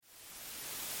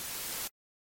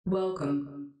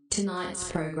Welcome.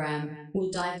 Tonight's program will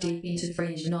dive deep into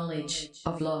fringe knowledge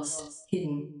of lost,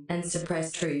 hidden, and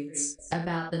suppressed truths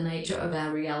about the nature of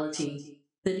our reality.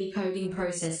 The decoding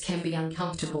process can be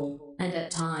uncomfortable and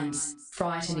at times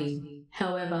frightening.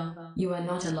 However, you are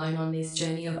not alone on this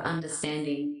journey of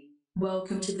understanding.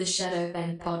 Welcome to the Shadow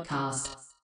Band podcast,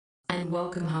 and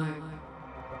welcome home.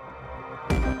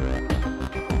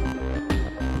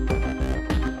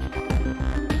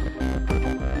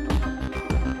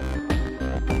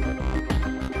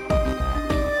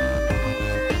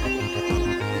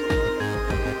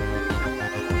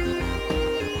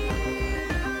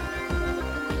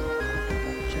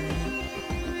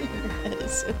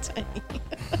 So tiny.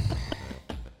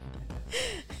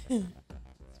 Are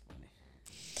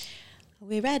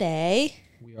we ready?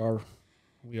 We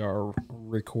are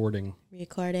recording.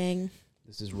 Recording.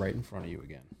 This is right in front of you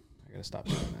again. I gotta stop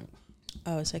doing that.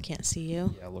 Oh, so I can't see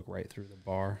you? Yeah, look right through the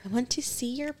bar. I want to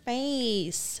see your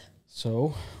face.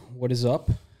 So, what is up?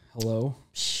 Hello.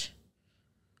 Shh.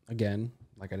 Again,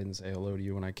 like I didn't say hello to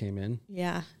you when I came in.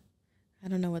 Yeah. I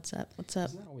don't know what's up. What's up?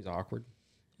 Isn't that always awkward?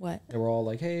 What? They were all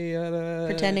like, hey,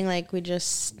 Pretending like we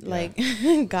just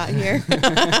got here.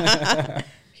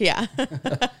 Yeah.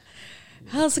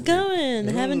 How's it going?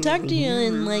 I haven't talked to you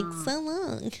in like so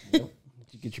long. Yep. Did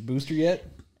you get your booster yet?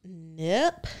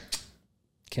 Nope.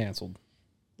 Canceled.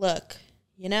 Look,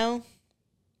 yeah.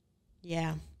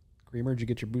 Creamer, did you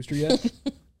get your booster yet?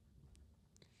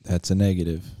 That's a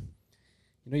negative.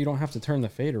 You don't have to turn the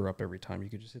fader up every time. You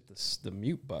could just hit the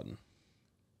mute button.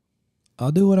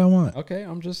 I'll do what I want. Okay,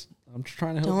 I'm just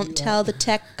trying to help you. Don't tell the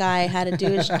tech guy how to do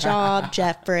his job,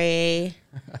 Jeffrey.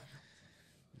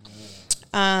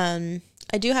 I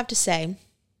do have to say,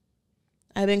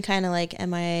 I've been kind of like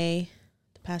MIA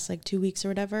the past like 2 weeks or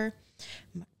whatever,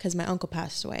 because my uncle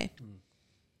passed away.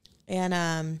 And,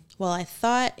 I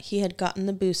thought he had gotten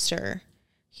the booster.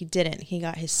 He didn't. He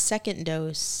got his second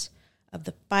dose of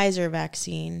the Pfizer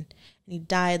vaccine, and he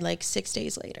died like 6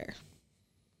 days later.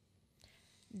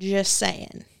 Just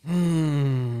saying.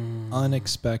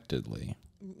 Unexpectedly.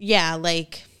 Yeah,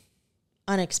 like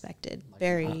unexpected.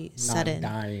 Very sudden.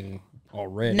 Not dying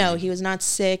already. No, he was not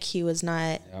sick. He was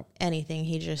not anything.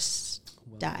 He just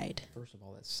died. First of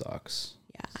all, that sucks.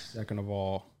 Yeah. Second of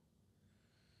all,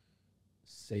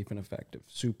 safe and effective.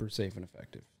 Super safe and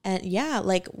effective. And yeah,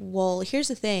 here's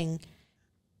the thing.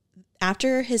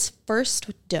 After his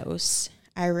first dose,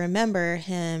 I remember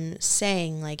him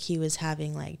saying like he was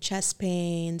having like chest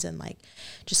pains and like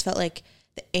just felt like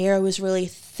the air was really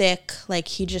thick. Like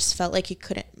he just felt like he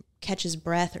couldn't catch his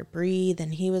breath or breathe.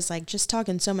 And he was like just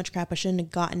talking so much crap. I shouldn't have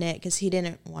gotten it because he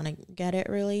didn't want to get it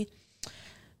really.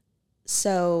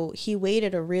 So he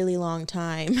waited a really long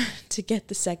time to get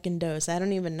the second dose. I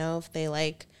don't even know if they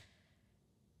like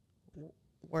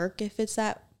work if it's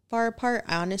that far apart.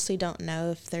 I honestly don't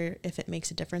know if it makes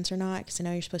a difference or not, because I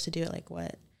know you're supposed to do it like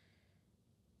what,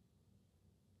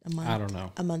 a month? I don't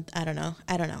know. A month? I don't know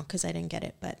because I didn't get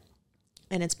it,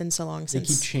 and it's been so long since.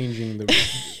 They keep changing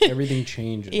everything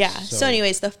changes. Yeah. So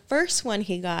anyways, the first one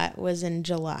he got was in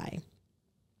July,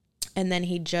 and then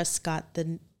he just got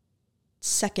the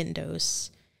second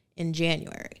dose in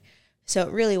January. So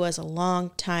it really was a long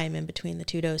time in between the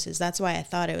two doses. That's why I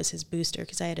thought it was his booster,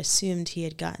 because I had assumed he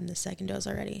had gotten the second dose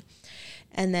already.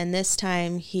 And then this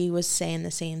time he was saying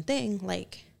the same thing,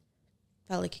 like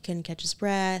felt like he couldn't catch his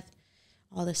breath,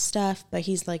 all this stuff, but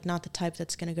he's like not the type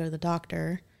that's going to go to the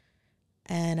doctor.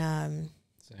 And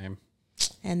same.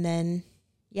 And then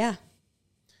yeah.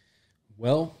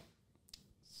 Well,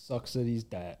 sucks that he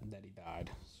died.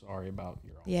 Sorry about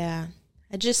your own. Yeah.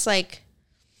 I just like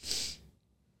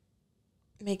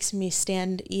makes me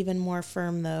stand even more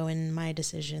firm, though, in my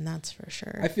decision. That's for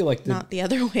sure. I feel like not the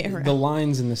other way around. The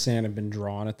lines in the sand have been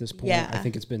drawn at this point. Yeah. I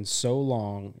think it's been so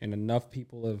long, and enough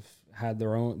people have had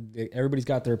their own. Everybody's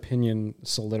got their opinion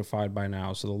solidified by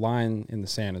now. So the line in the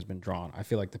sand has been drawn. I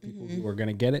feel like the people who are going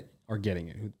to get it are getting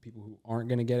it. The people who aren't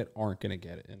going to get it aren't going to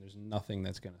get it, and there's nothing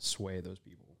that's going to sway those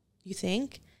people. You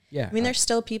think? Yeah. I mean, there's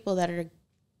still people that are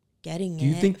getting it. Do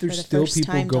you think there's still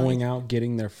people going out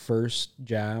getting their first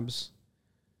jabs?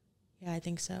 Yeah, I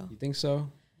think so. You think so?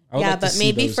 Yeah, but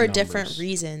maybe for different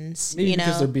reasons. Maybe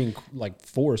because they're being like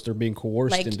forced, they're being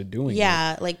coerced into doing it.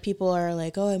 Yeah, like people are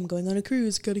like, oh, I'm going on a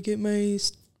cruise, got to get my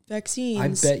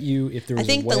vaccines. I bet you if there was I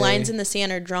think the lines in the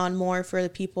sand are drawn more for the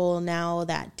people now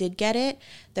that did get it.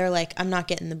 They're like, I'm not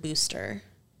getting the booster.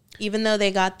 Even though they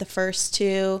got the first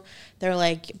two, they're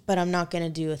like, but I'm not going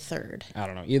to do a third. I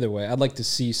don't know. Either way, I'd like to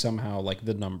see somehow like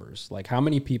the numbers. Like how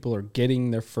many people are getting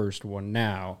their first one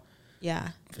now Yeah.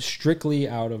 strictly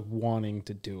out of wanting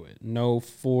to do it. No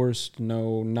forced,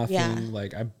 no nothing. Yeah.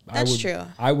 Like That's true.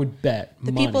 I would bet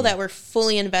The money. people that were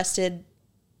fully invested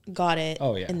got it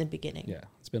Oh, yeah. in the beginning. Yeah,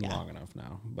 it's been Yeah. long enough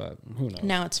now, but who knows?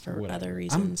 Now it's for Whatever. other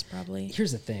reasons, probably.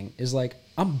 Here's the thing: is like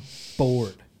I'm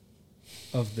bored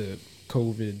of the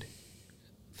COVID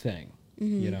thing.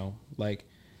 Mm-hmm. You know, like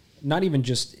not even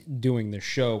just doing the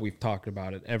show. We've talked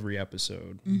about it every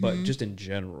episode, but Mm-hmm. just in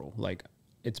general, like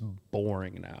it's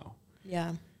boring now.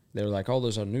 Yeah. They're like, oh,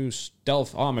 there's a new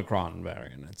stealth Omicron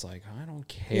variant. It's like, I don't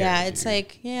care. Yeah, it's dude.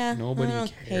 like, yeah, Nobody I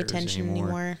don't pay cares attention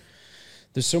anymore.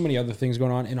 There's so many other things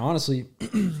going on. And honestly,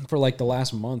 for like the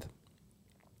last month,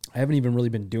 I haven't even really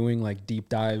been doing like deep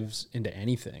dives into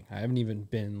anything. I haven't even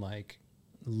been like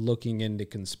looking into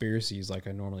conspiracies like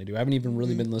I normally do. I haven't even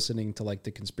really been listening to like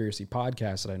the conspiracy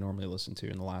podcasts that I normally listen to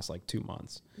in the last like 2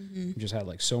 months. I've just had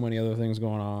like so many other things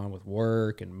going on with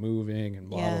work and moving and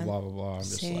blah, Yeah. blah, blah, blah, blah. I'm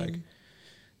just like Same.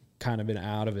 kind of been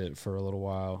out of it for a little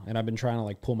while, and I've been trying to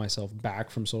like pull myself back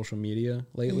from social media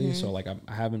lately. So like I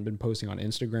haven't been posting on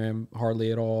Instagram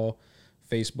hardly at all,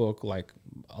 Facebook like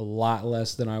a lot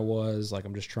less than I was. Like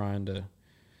I'm just trying to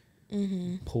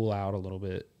pull out a little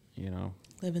bit, you know,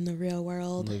 Live in the real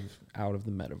world. live out of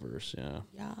the metaverse. Yeah,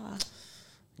 Yeah.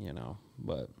 you know,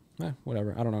 but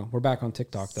whatever. I don't know. We're back on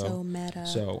TikTok though, So meta.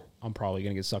 so I'm probably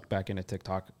gonna get sucked back into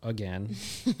TikTok again.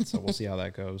 So we'll see how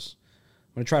that goes.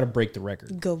 I'm gonna try to break the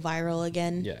record. Go viral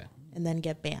again. Yeah. And then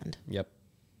get banned. Yep.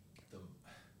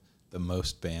 The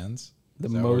most bands. The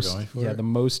Is that what we're most, going for? yeah, the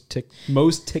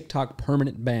most TikTok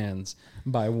permanent bans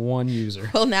by one user.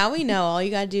 Well, now we know. All you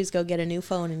got to do is go get a new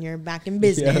phone and you're back in Yeah,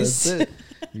 business. that's it.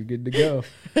 You're good to go.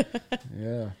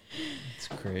 Yeah, it's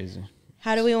crazy.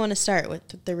 How do we want to start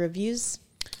with the reviews?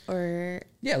 Or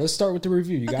Yeah, let's start with the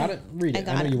review. You got it? Read I it.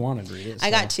 got I know it. you wanted to read it.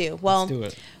 I got so two. Well, let's do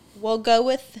it. we'll go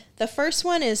with the first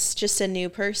one is just a new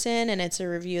person, and it's a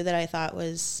review that I thought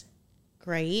was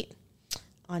great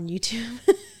on YouTube.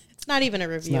 It's not even a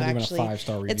review, not even a actually.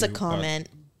 5-star It's a review, but- comment.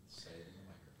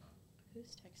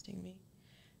 Who's texting me?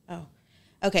 Oh.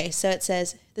 Okay, so it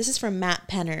says, this is from Matt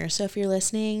Penner. So if you're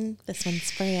listening, this one's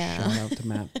for you. Shout out to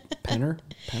Matt Penner.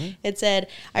 Penner? It said,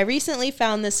 I recently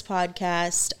found this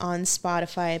podcast on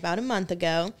Spotify about a month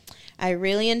ago. I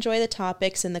really enjoy the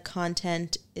topics and the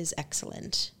content is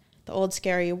excellent. The Old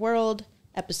Scary World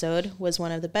episode was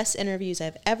one of the best interviews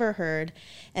I've ever heard,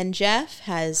 and Jeff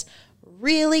has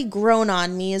really grown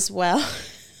on me as well.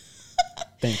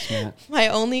 Thanks, Matt. My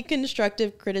only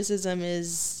constructive criticism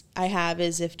is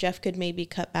if Jeff could maybe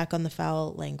cut back on the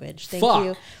foul language. Thank Fuck.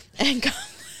 you. And God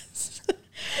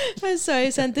bless. So I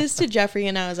sent this to Jeffrey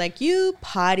and I was like, you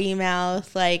potty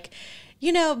mouth. Like,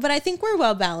 you know, but I think we're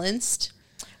well balanced.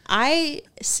 I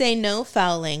say no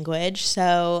foul language.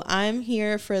 So I'm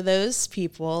here for those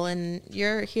people and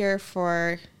you're here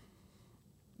for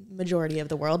majority of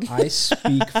the world. I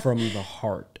speak from the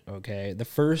heart, okay?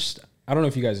 I don't know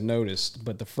if you guys noticed,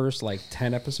 but the first like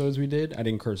 10 episodes we did, I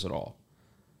didn't curse at all.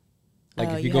 Like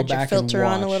Oh, if you you go had your back filter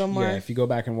and on watch, a little more? yeah, if you go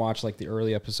back and watch like the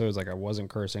early episodes, like I wasn't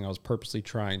cursing. I was purposely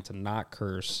trying to not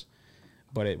curse,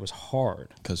 but it was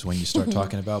hard. Because when you start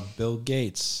talking about Bill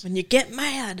Gates, When you get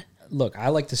mad. Look, I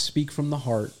like to speak from the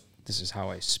heart. This is how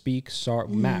I speak. Sorry,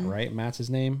 Matt, right? Matt's his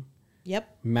name.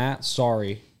 Yep. Matt,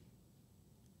 sorry.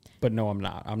 But no, I'm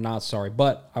not. I'm not sorry.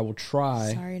 But I will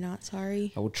try. Sorry, not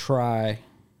sorry. I will try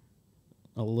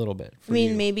a little bit. For I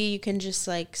mean, you. maybe you can just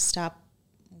like stop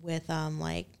with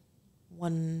like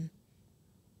one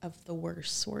of the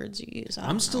worst words you use. I I'm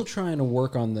don't still know. trying to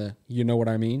work on the, you know what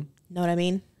I mean? Know what I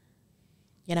mean?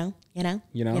 You know. You know?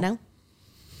 You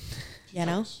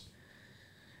know.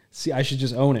 See, I should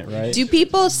just own it, right? Do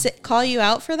people call you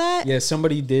out for that? Yeah,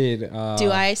 somebody did. Do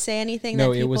I say anything?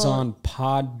 No, that it was people- on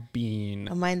Podbean.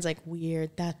 Oh, mine's like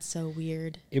weird. That's so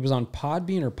weird. It was on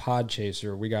Podbean or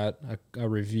Podchaser. We got a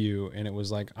review, and it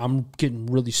was like, I'm getting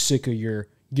really sick of your,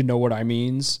 you know what I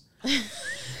means?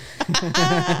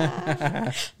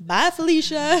 Bye,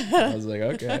 Felicia. I was like,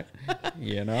 okay,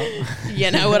 you know?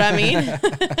 You know what I mean?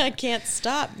 I can't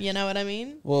stop. You know what I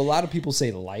mean? Well, a lot of people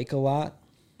say like a lot.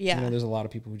 Yeah. You know, there's a lot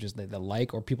of people who just, they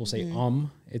like, or people say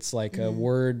It's like a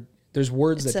word. There's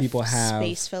words It's that people have.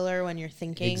 space filler when you're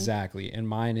thinking. Exactly. And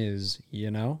mine is,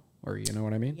 you know, or you know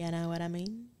what I mean? You know what I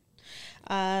mean?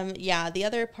 Yeah, the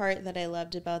other part that I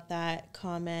loved about that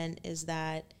comment is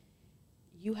that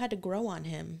you had to grow on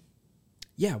him.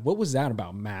 Yeah. What was that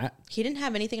about, Matt? He didn't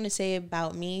have anything to say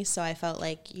about me, so I felt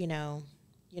like, you know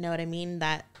what I mean?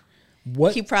 That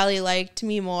What? he probably liked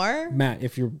me more. Matt,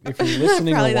 if you're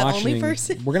listening or Probably the only watching,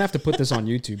 person. we're gonna have to put this on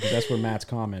YouTube because that's where Matt's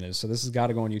comment is. So this has got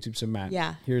to go on YouTube. So Matt,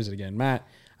 Yeah. here's it again, Matt.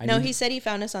 No, he said he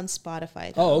found us on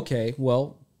Spotify. Though. Oh, okay.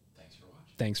 Well,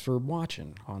 thanks for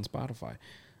watching on Spotify.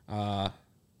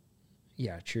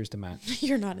 Yeah, cheers to Matt.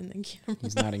 You're not in the camera.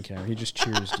 He's not in camera. He just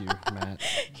cheers you, Matt.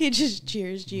 He just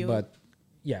cheers you. But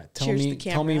yeah, tell Cheers me the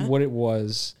camera. what it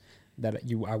was that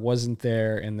I wasn't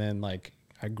there, and then like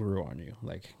I grew on you.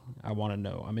 Like I want to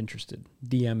know. I'm interested.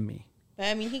 DM me. But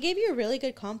I mean, he gave you a really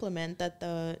good compliment that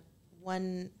the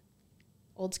one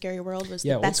Old Scary World was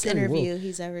the Old best Scary interview World.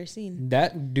 he's ever seen.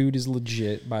 That dude is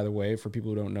legit, by the way. For people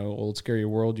who don't know, Old Scary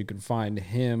World, you can find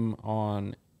him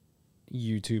on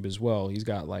YouTube as well. He's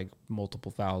got like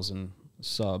multiple thousand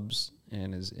subs,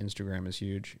 and his Instagram is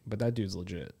huge. But that dude's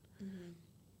legit. Mm-hmm.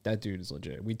 That dude is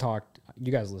legit. We talked.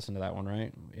 You guys listened to that one,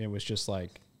 right? It was just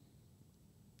like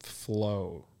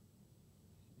flow.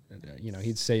 You know,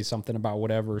 he'd say something about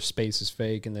whatever, space is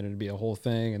fake, and then it'd be a whole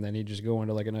thing, and then he'd just go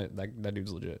into like that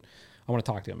dude's legit. I want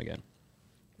to talk to him again.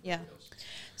 Yeah.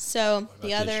 So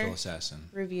the other Digital Assassin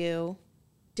review,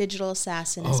 Digital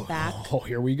Assassin is back. Oh,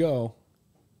 here we go.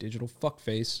 Digital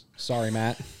fuckface. Sorry,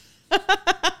 Matt.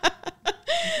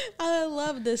 I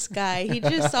love this guy. He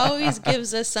just always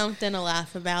gives us something to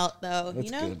laugh about, though.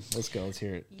 That's good. Let's go. Let's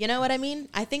hear it. You know what I mean?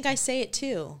 I think I say it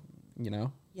too. You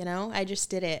know? I just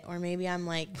did it. Or maybe I'm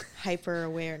like hyper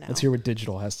aware now. Let's hear what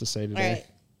Digital has to say All today.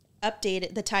 right.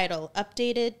 Updated, the title,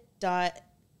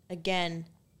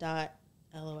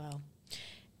 updated.again.lol.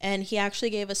 And he actually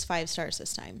gave us 5 stars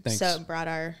this time. Thanks. So it brought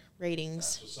our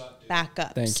ratings back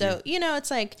up. Thank so,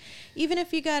 it's like, even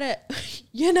if you got to,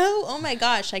 oh my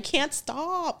gosh, I can't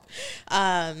stop.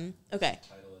 Okay.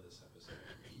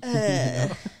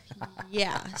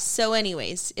 Yeah. So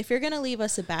anyways, if you're going to leave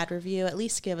us a bad review, at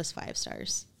least give us 5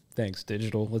 stars. Thanks,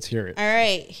 Digital. Let's hear it. All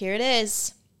right, here it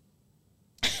is.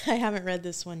 I haven't read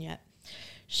this one yet.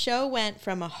 Show went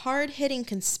from a hard-hitting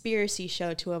conspiracy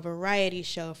show to a variety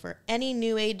show for any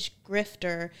new age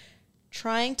grifter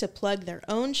trying to plug their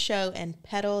own show and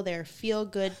peddle their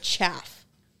feel-good chaff.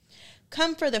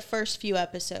 Come for the first few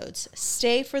episodes.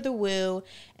 Stay for the woo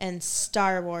and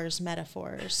Star Wars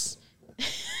metaphors.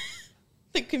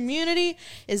 The community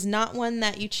is not one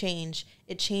that you change.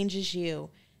 It changes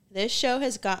you. This show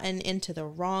has gotten into the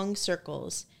wrong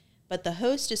circles, but the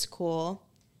host is cool.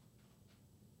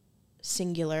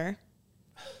 Singular.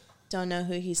 Don't know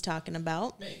who he's talking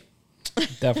about.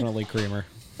 Definitely Creamer.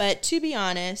 But to be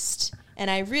honest,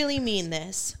 and I really mean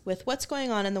this, with what's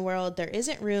going on in the world, there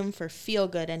isn't room for feel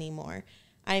good anymore.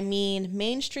 I mean,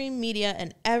 mainstream media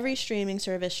and every streaming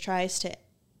service tries to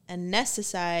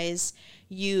anesthetize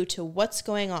you to what's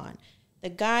going on. The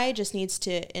guy just needs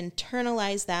to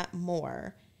internalize that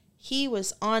more. He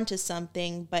was onto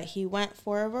something, but he went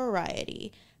for a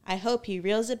variety. I hope he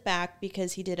reels it back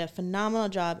because he did a phenomenal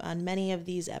job on many of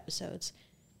these episodes.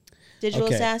 Digital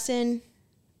Okay. Assassin,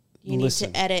 you Listen.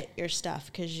 need to edit your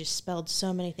stuff because you spelled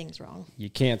so many things wrong. You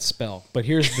can't spell. But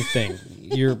here's the thing.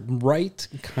 You're right,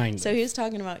 kind of. So he was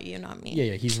talking about you, not me.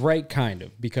 Yeah, he's right, kind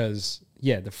of. Because,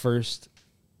 the first,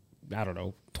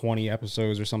 20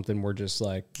 episodes or something were just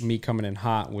like me coming in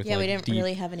hot with Yeah, we like didn't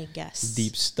really have any guests.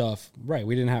 deep stuff. Right.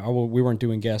 We weren't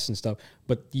doing guests and stuff.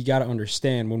 But you got to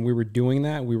understand, when we were doing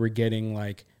that, we were getting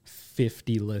like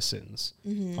 50 listens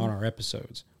on our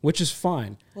episodes, which is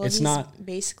fine. Well, it's he's not.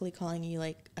 basically calling you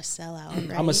like a sellout,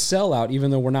 right? I'm a sellout,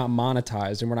 even though we're not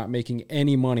monetized and we're not making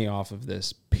any money off of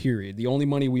this, period. The only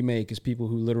money we make is people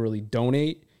who literally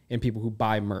donate and people who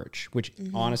buy merch, which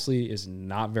honestly is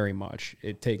not very much.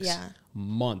 It takes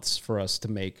months for us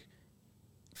to make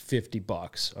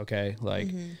 $50, okay?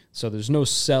 So there's no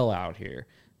sellout here.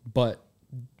 But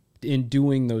in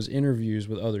doing those interviews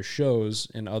with other shows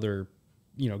and other,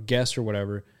 guests or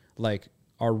whatever, like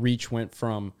our reach went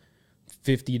from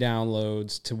 50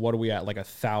 downloads to what are we at, like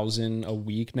 1,000 a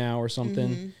week now or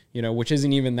something, which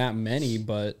isn't even that many,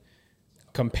 but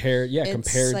compared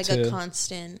it's like to a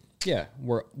constant. Yeah,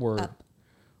 we're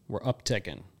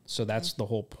upticking. So that's the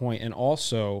whole point. And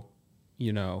also,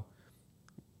 you know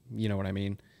what I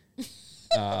mean?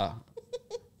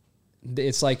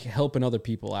 It's like helping other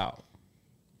people out.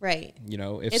 Right.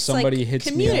 If It's somebody like hits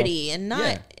community me up, and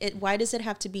not why does it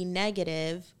have to be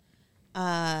negative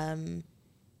to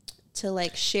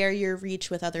like share your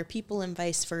reach with other people and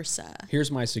vice versa?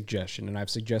 Here's my suggestion, and I've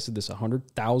suggested this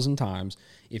 100,000 times.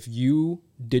 If you,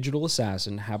 Digital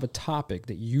Assassin, have a topic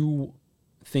that you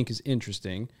think is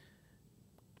interesting,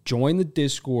 join the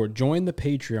Discord, join the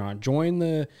Patreon, join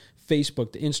the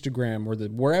Facebook, the Instagram, or the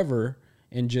wherever,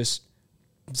 and just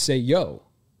say, yo,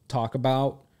 talk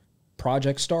about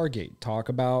Project Stargate, talk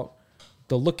about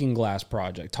the Looking Glass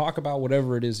Project, talk about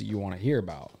whatever it is that you want to hear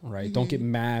about, right? Don't get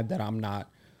mad that I'm not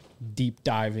deep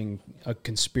diving a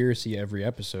conspiracy every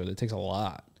episode. It takes a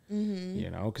lot,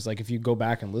 because like if you go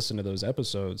back and listen to those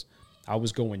episodes, I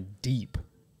was going deep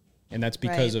And that's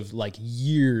because Right. of like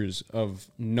years of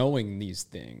knowing these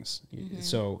things.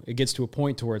 So it gets to a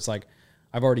point to where it's like,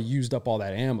 I've already used up all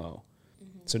that ammo.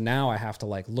 So now I have to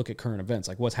like look at current events,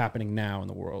 like what's happening now in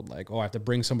the world. Like, oh, I have to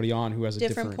bring somebody on who has a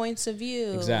Different points of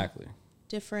view. Exactly.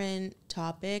 Different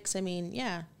topics. I mean,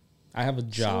 yeah. I have a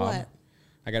job. what?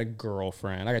 I got a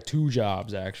girlfriend. I got 2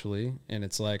 jobs actually. And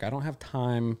it's like, I don't have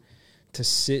time to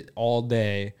sit all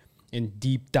day and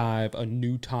deep dive a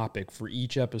new topic for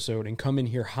each episode and come in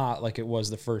here hot like it was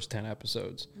the first 10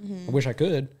 episodes. I wish I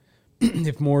could.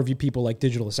 If more of you people like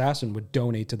Digital Assassin would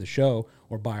donate to the show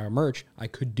or buy our merch, I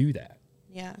could do that.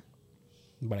 Yeah.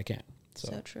 But I can't.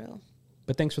 So true.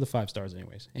 But thanks for the 5 stars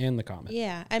anyways. And the comment.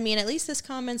 Yeah. I mean, at least this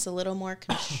comment's a little more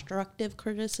constructive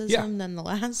criticism than the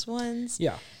last ones.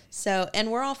 Yeah. So, and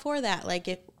we're all for that. Like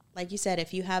you said,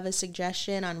 if you have a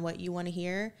suggestion on what you want to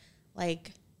hear,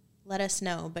 like, let us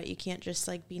know. But you can't just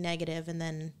like be negative and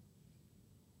then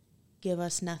give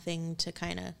us nothing to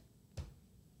kind of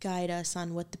guide us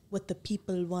on what the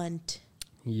people want.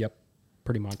 Yep.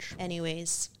 Pretty much.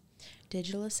 Anyways,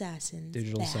 Digital Assassins.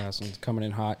 Digital back. Assassins coming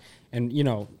in hot. And, you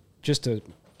know, just to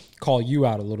call you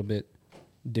out a little bit,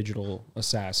 Digital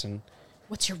Assassin,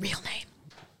 What's your real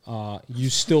name? you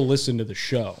still listen to the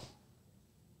show.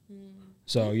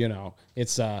 So, you know,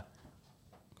 it's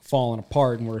falling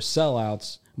apart and we're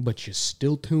sellouts, but you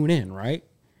still tune in, right?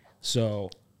 So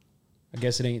I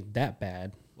guess it ain't that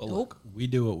bad. Well, look, we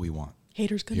do what we want.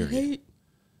 Haters gonna Period. hate.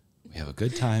 We have a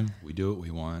good time. We do what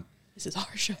we want. This is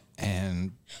our show.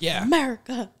 And yeah,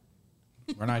 America.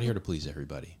 we're not here to please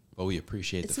everybody, but we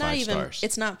appreciate It's the not 5 even. stars.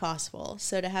 It's not possible.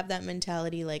 So to have that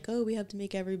mentality, like, oh, we have to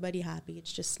make everybody happy.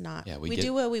 It's just not. Yeah, we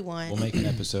do what we want. We'll make an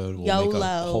episode. We'll make a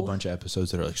YOLO. whole bunch of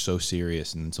episodes that are like so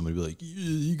serious, and then somebody will be like,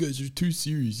 yeah, "You guys are too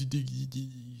serious.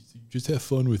 Just have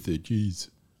fun with it. Jeez,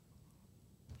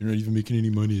 you're not even making any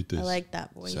money at this." I like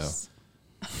that voice. So,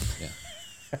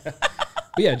 yeah,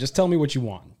 But yeah, just tell me what you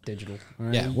want, Digital. All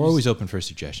right? yeah, we're always open for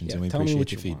suggestions, Yeah, and we tell me appreciate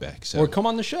what your you want. feedback. So, Or come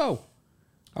on the show.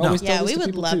 I No. always tell Yeah, this we to would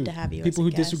people, love too. to have you as People a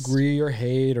who guest. disagree or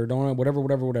hate or don't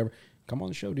whatever. Come on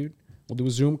the show, dude. We'll do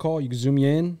a Zoom call. You can Zoom you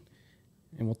in,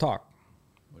 and we'll talk.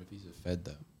 what if he's a Fed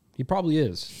though? He probably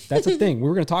is. That's a thing. We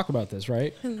were going to talk about this,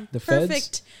 right? The feds.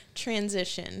 Perfect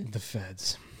transition. The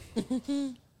feds.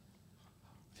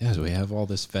 Yeah, so we have all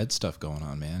this Fed stuff going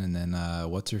on, man. And then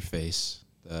what's her face?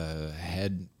 The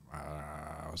head.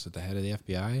 Was it the head of the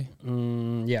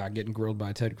FBI? Yeah, getting grilled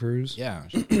by Ted Cruz. Yeah.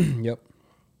 Yep.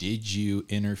 Did you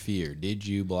interfere? Did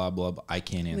you blah, blah, blah? I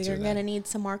can't answer We're that. going to need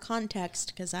some more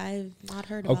context because I've not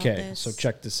heard about Okay, this. so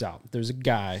check this out. There's a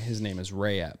guy. His name is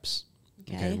Ray Epps.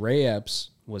 Okay. Ray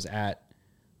Epps was at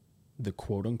the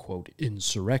quote-unquote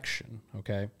insurrection,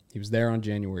 okay? He was there on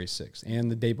January 6th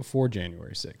and the day before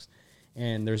January 6th.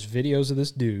 And there's videos of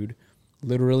this dude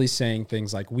literally saying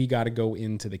things like, we got to go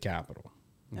into the Capitol.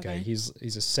 Okay? He's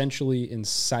essentially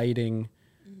inciting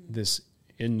this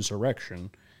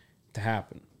insurrection to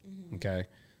happen. Okay?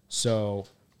 So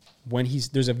when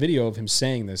there's a video of him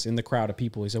saying this in the crowd of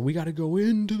people, he said, we got to go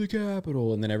into the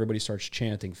Capitol. And then everybody starts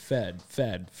chanting, Fed,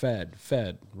 Fed, Fed,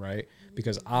 Fed, right?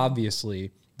 Because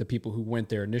obviously the people who went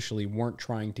there initially weren't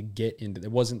trying to get into,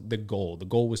 it wasn't the goal. The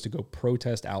goal was to go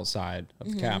protest outside of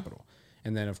the Capitol.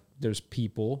 And then if there's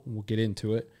people, we'll get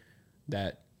into it,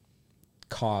 that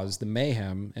cause the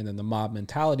mayhem, and then the mob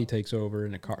mentality takes over,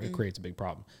 and it creates a big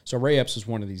problem. So Ray Epps was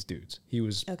one of these dudes. He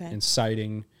was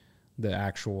inciting the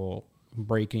actual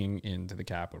breaking into the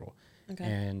Capitol. Okay.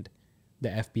 And the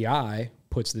FBI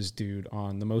puts this dude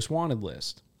on the most wanted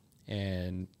list.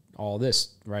 And all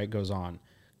this, right, goes on.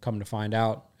 Come to find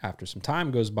out, after some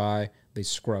time goes by, they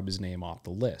scrub his name off the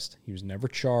list. He was never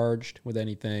charged with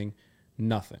anything,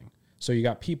 nothing. So you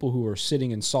got people who are sitting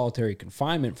in solitary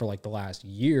confinement for like the last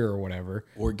year or whatever.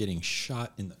 Or getting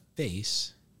shot in the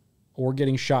face.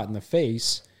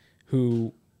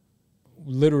 Who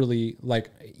literally, like,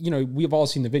 you know, we've all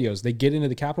seen the videos. They get into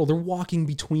the Capitol. They're walking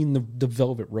between the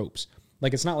velvet ropes.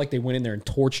 Like, it's not like they went in there and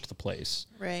torched the place.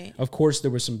 Right. Of course, there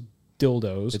was some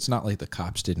dildos. It's not like the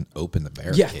cops didn't open the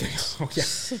Yeah. barricades.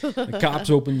 The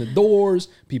cops open the doors.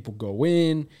 People go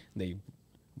in. They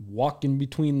walk in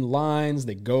between the lines.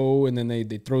 They go, and then they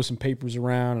throw some papers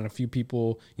around, and a few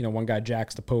people, you know, one guy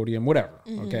jacks the podium, whatever.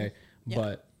 Okay. Yeah.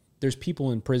 But there's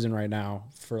people in prison right now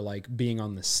for like being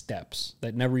on the steps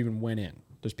that never even went in.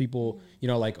 There's people, you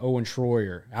know, like Owen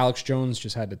Schroyer. Alex Jones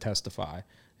just had to testify.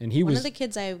 And he One was of the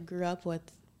kids I grew up with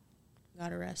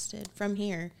got arrested from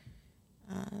here.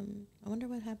 I wonder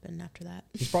what happened after that.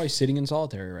 he's probably sitting in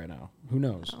solitary right now. Who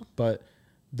knows? But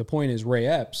the point is, Ray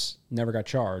Epps never got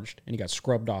charged, and he got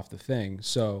scrubbed off the thing.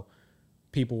 So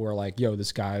people were like, yo,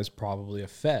 this guy is probably a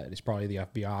Fed. He's probably the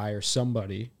FBI or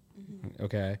somebody.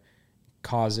 Okay.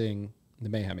 causing the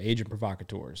mayhem, agent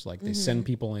provocateurs. Like they send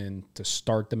people in to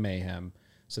start the mayhem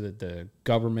so that the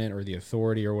government or the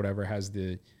authority or whatever has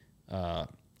the,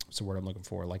 what's the word I'm looking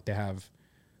for? Like they have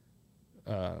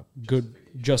good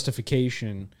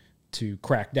justification to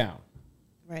crack down.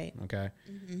 Right. Okay.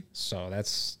 So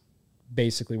that's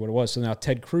basically what it was. So now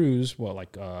Ted Cruz,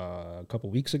 a couple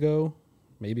weeks ago,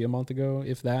 maybe a month ago,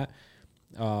 if that,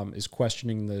 is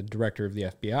questioning the director of the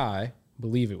FBI. I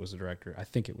believe it was the director. I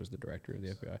think it was the director of the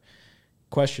FBI.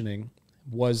 Questioning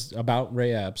was about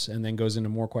Ray Epps, and then goes into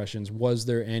more questions. Was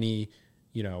there any,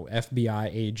 FBI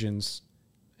agents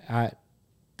at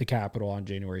the Capitol on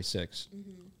January 6th?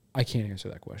 I can't answer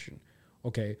that question.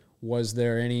 Okay. Was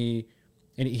there any...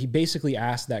 And he basically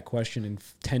asked that question in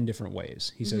 10 different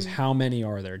ways. He says, how many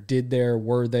are there? Did there?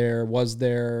 Were there? Was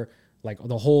there? Like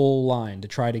the whole line to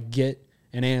try to get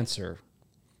an answer.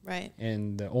 Right.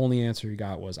 And the only answer he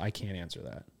got was, I can't answer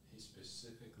that. He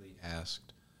specifically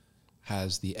asked,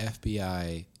 has the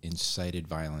FBI incited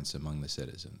violence among the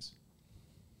citizens?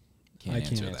 I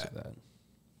can't answer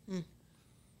that.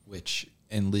 Which,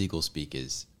 in legal speak,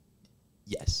 is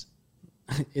yes.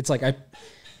 It's like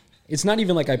it's not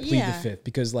even like I plead the Yeah. fifth,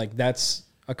 because like that's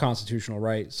a constitutional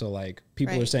right. So like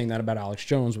people are Right. saying that about Alex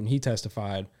Jones when he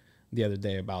testified the other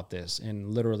day about this,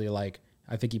 and literally like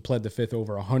I think he pled the fifth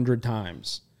over 100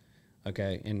 times.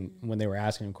 Okay, and when they were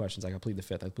asking him questions, like I plead the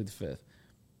fifth.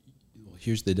 Well,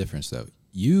 here's the difference, though.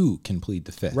 You can plead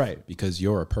the fifth, Right. because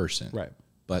you're a person, Right.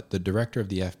 But the director of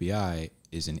the FBI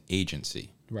is an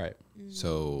agency, Right.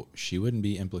 so she wouldn't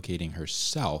be implicating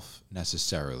herself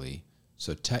necessarily.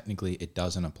 So technically, it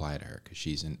doesn't apply to her because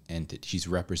she's an entity. She's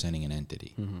representing an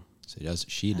entity. So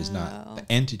she does not.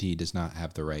 The entity does not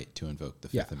have the right to invoke the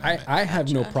Yeah, Fifth Amendment. I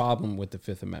have no problem with the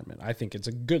Fifth Amendment. I think it's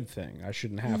a good thing. I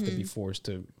shouldn't have to be forced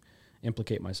to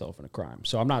implicate myself in a crime.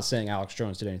 So I'm not saying Alex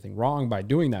Jones did anything wrong by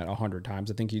doing that 100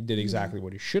 times. I think he did exactly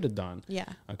what he should have done. Yeah.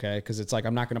 Okay, because it's like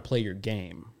I'm not going to play your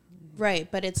game. Right.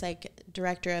 But it's like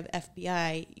director of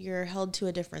FBI, you're held to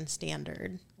a different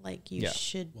standard. Like you Yeah.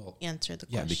 should answer the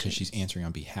Yeah, question. because she's answering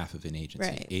on behalf of an agency.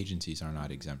 Right. Agencies are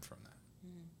not exempt from that.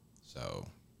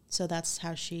 So that's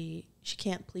how she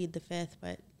can't plead the fifth,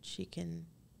 but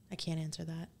I can't answer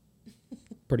that.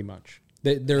 Pretty much.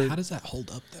 How does that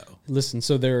hold up, though? Listen,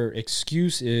 so their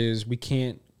excuse is we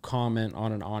can't comment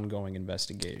on an ongoing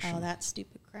investigation. Oh, that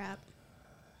stupid crap.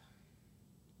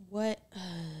 What?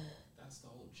 That's the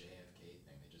whole JFK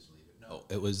thing. They just leave it. No,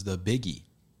 it was the Biggie.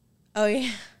 Oh,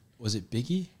 yeah. Was it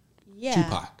Biggie? Yeah.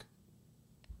 Tupac.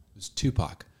 It was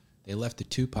Tupac. They left the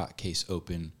Tupac case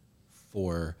open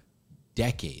for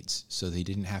decades, so they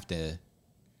didn't have to,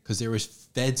 because there was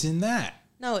feds in that.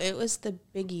 No, it was the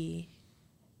Biggie.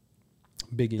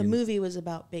 Biggie. The movie was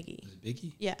about Biggie. Was it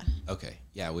Biggie? Yeah. Okay.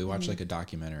 Yeah, we watched like a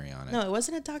documentary on it. No, it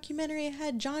wasn't a documentary. It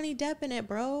had Johnny Depp in it,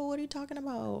 bro. What are you talking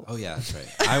about? Oh yeah, that's right.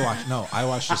 I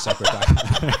watched a separate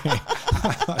documentary.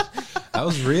 That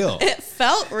was real. It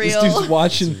felt This real. dude's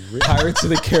watching Pirates of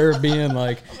the Caribbean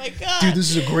like, Oh my God. dude,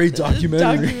 this is a great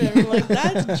documentary. Like,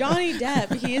 that's Johnny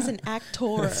Depp. He is an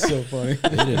actor. That's so funny.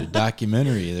 They did a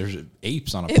documentary. There's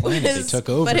apes on a It planet. was, They took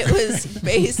over. but it was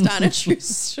based on a true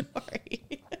story.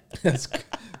 That's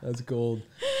gold.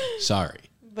 Sorry.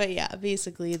 But yeah,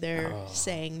 basically they're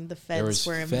saying the There feds was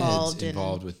were feds involved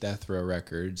involved with death row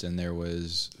records, and there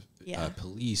was Yeah.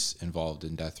 police involved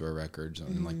in death row records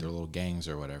and like their little gangs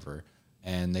or whatever.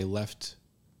 And they left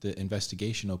the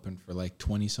investigation open for like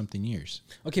 20 something years.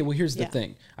 Okay, well, here's the Yeah.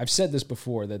 thing. I've said this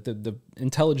before, that the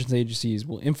intelligence agencies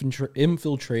will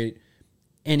infiltrate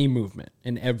any movement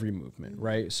and every movement,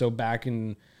 right? So back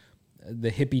in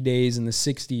the hippie days in the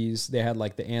 60s, they had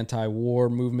like the anti-war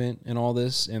movement and all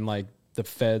this, and like the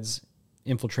feds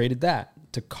infiltrated that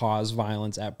to cause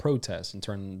violence at protests and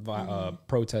turn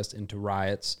protests into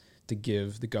riots to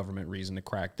give the government reason to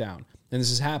crack down. And this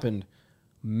has happened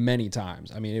many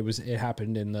times. I mean, it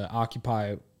happened in the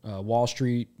Occupy Wall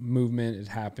Street movement. It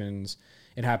happened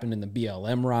in the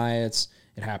BLM riots.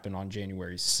 It happened on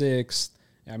January 6th.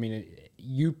 I mean,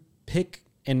 you pick,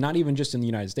 and not even just in the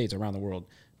United States, around the world,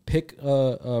 pick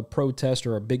a protest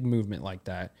or a big movement like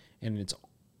that, and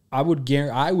I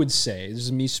would say, this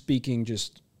is me speaking,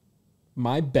 just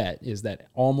my bet is that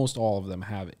almost all of them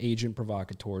have agent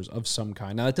provocateurs of some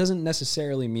kind. Now, that doesn't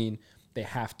necessarily mean they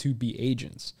have to be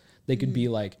agents. They could be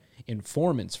like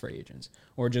informants for agents,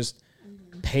 or just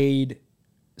paid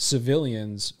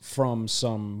civilians from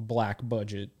some black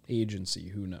budget agency.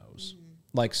 Who knows?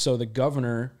 Like, so the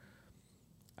governor,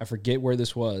 I forget where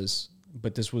this was,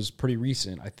 but this was pretty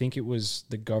recent. I think it was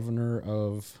the governor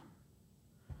of,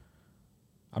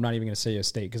 I'm not even going to say a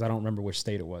state because I don't remember which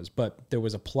state it was, but there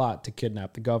was a plot to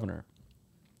kidnap the governor.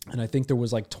 And I think there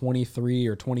was like 23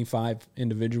 or 25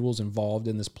 individuals involved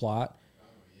in this plot.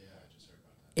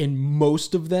 And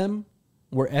most of them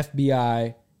were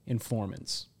FBI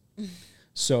informants.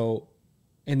 So,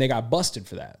 and they got busted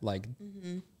for that. Like,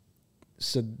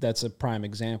 so that's a prime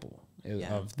example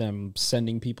of them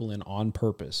sending people in on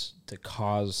purpose to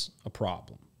cause a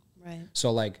problem. Right.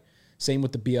 So, like, same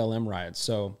with the BLM riots.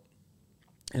 So,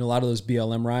 in a lot of those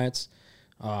BLM riots,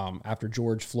 after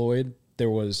George Floyd, there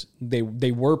was they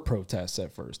were protests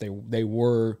at first. They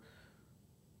were,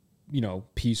 you know,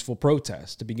 peaceful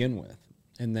protests to begin with,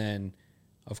 and then,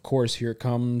 of course, here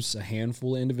comes a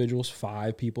handful of individuals,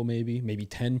 5 people, maybe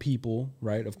 10 people,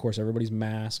 right? Of course, everybody's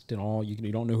masked and all.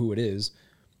 You don't know who it is.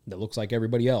 That looks like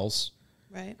everybody else.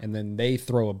 Right. And then they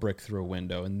throw a brick through a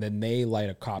window, and then they light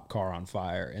a cop car on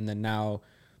fire. And then now,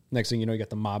 next thing you know, you got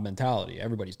the mob mentality.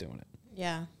 Everybody's doing it.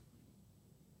 Yeah.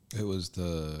 It was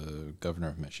the governor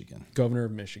of Michigan. Governor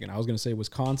of Michigan. I was going to say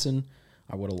Wisconsin.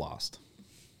 I would have lost.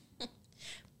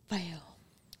 Fail.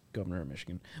 Governor of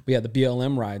Michigan. But yeah, the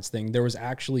BLM riots thing, there was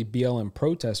actually BLM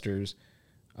protesters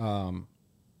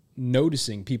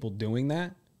noticing people doing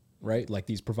that, right? Like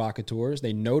these provocateurs.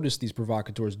 They noticed these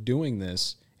provocateurs doing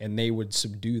this, and they would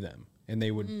subdue them. And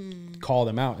they would call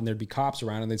them out, and there'd be cops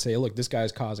around, and they'd say, look, this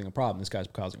guy's causing a problem. This guy's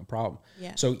causing a problem.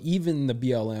 Yeah. So even the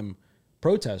BLM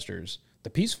protesters, the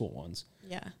peaceful ones,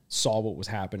 Yeah. saw what was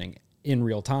happening in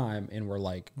real time and were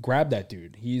like, grab that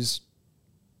dude. He's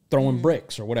throwing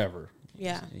bricks or whatever.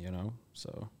 Yeah. You know,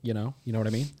 so, you know what I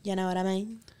mean? You know what I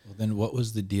mean? Well, then what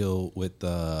was the deal with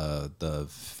the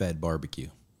Fed barbecue?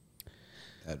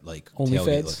 That like Only tailgate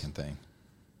Feds? looking thing.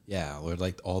 Yeah, where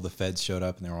like all the Feds showed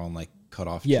up and they were all in like cut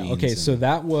off Yeah. jeans. Okay. and- So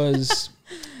that was,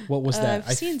 what was that?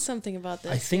 I've seen something about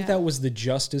this. I think that was the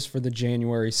Justice for the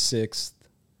January 6th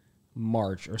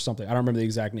March or something. I don't remember the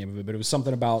exact name of it, but it was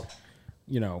something about,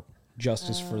 you know,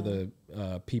 justice for the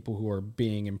people who are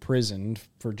being imprisoned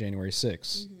for January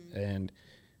 6th. And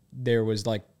there was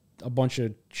like a bunch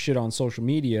of shit on social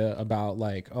media about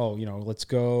like, oh, you know, let's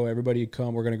go, everybody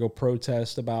come, we're going to go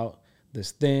protest about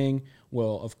this thing.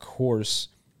 Well, of course,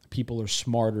 people are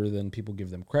smarter than people give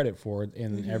them credit for.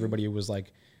 And everybody was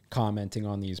like commenting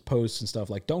on these posts and stuff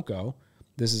like, don't go.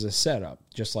 This is a setup,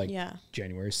 just like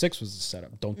January 6th was a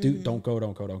setup.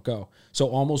 Don't go. So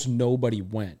almost nobody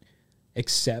went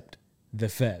except the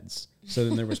feds. So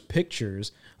then there was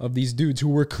pictures of these dudes who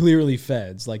were clearly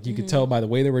feds. Like you could tell by the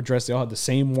way they were dressed. They all had the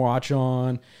same watch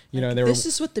on. You know, this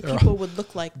is what the people would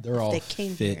look like if they're all they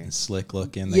came fit here. and slick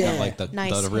looking. They got like the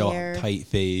Nice real hair. tight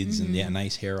fades and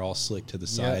nice hair all slick to the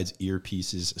sides,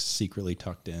 earpieces secretly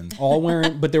tucked in. all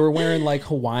wearing, but they were wearing like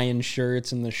Hawaiian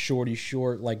shirts and the shorty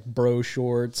short, like bro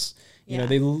shorts. You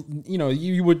know,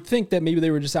 you would think that maybe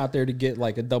they were just out there to get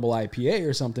like a double IPA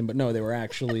or something, but no, they were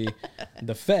actually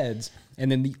the feds.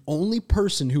 And then the only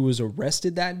person who was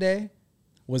arrested that day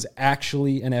was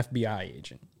actually an FBI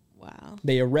agent. Wow.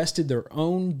 They arrested their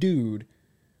own dude.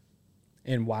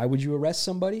 And why would you arrest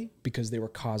somebody? Because they were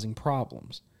causing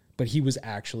problems. But he was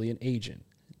actually an agent.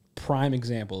 Prime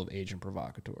example of agent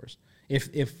provocateurs.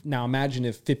 If now imagine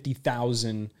if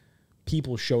 50,000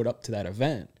 people showed up to that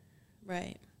event.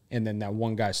 Right. And then that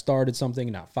one guy started something,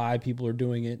 and now 5 people are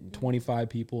doing it, and 25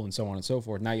 people, and so on and so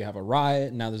forth. Now you have a riot,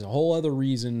 and now there's a whole other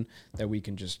reason that we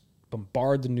can just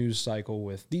bombard the news cycle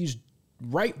with these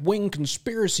right-wing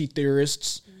conspiracy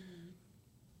theorists.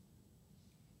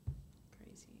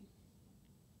 Crazy.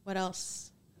 What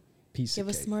else? Piece Give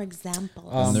of us cake. more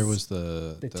examples. And there was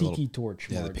the Tiki little, Torch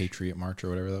yeah, the March. Patriot March or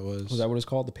whatever that was. Was that what it's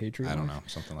called? The Patriot I don't March? know,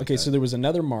 something like Okay, that. so there was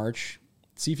another march.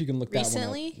 See if you can look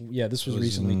Recently? that one up. Yeah, this was It was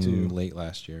recently too. late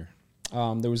last year.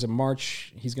 There was a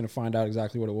march. He's going to find out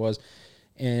exactly what it was.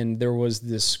 And there was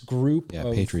this group Yeah,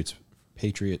 of Patriot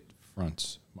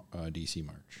Front's DC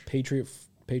March.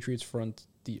 Patriots Front,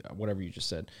 whatever you just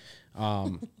said.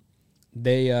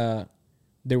 There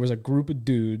was a group of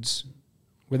dudes.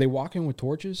 Were they walking with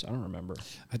torches? I don't remember.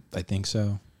 I think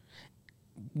so.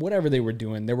 Whatever they were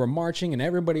doing, they were marching, and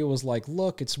everybody was like,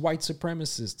 look, it's white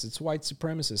supremacists. It's white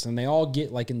supremacists. And they all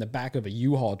get like in the back of a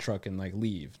U-Haul truck and like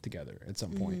leave together at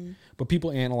some point. But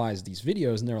people analyzed these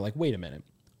videos, and they were like, wait a minute.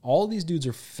 All these dudes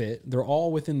are fit. They're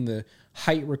all within the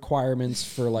height requirements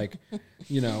for like,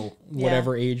 you know,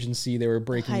 whatever agency they were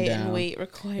breaking Height down. and weight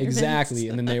requirements. Exactly.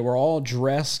 And then they were all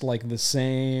dressed like the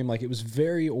same. Like it was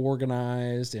very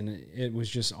organized, and it was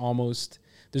just almost,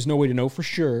 there's no way to know for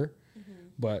sure,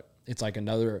 but it's like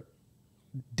another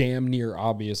damn near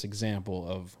obvious example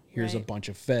of here's a Right. bunch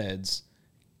of feds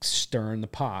stirring the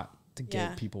pot to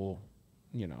get Yeah. people,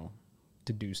 you know,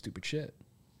 to do stupid shit.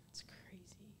 It's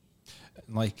crazy.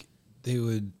 Like they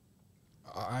would,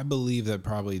 I believe that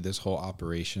probably this whole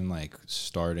operation, like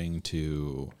starting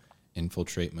to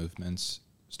infiltrate movements,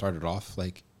 started off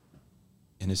like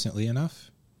innocently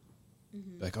enough.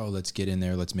 Like, oh, let's get in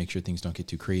there. Let's make sure things don't get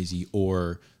too crazy,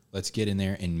 or let's get in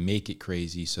there and make it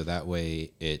crazy. So that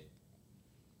way it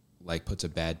like puts a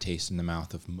bad taste in the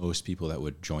mouth of most people that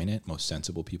would join it, most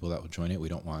sensible people that would join it. We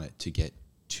don't want it to get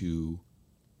too,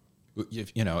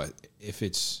 if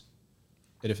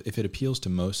it appeals to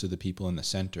most of the people in the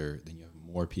center, then you have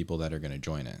more people that are going to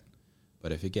join it.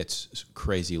 But if it gets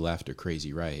crazy left or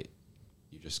crazy right,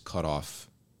 you just cut off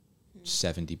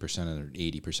 70% or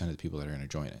 80% of the people that are going to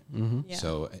join it. Yeah.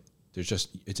 So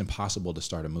it's impossible to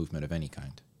start a movement of any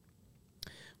kind.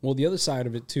 Well, the other side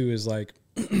of it too is like,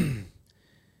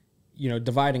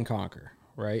 divide and conquer,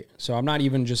 right? So I'm not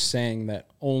even just saying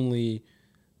that only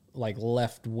like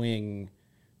left wing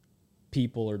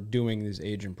people are doing these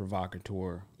agent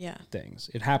provocateur things.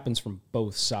 It happens from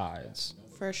both sides.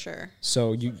 For sure.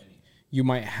 So you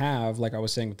might have, like I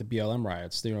was saying with the BLM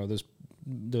riots,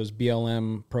 those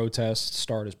BLM protests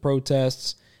start as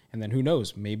protests, and then who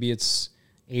knows, maybe it's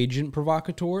agent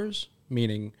provocateurs,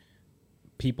 meaning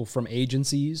people from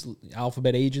agencies,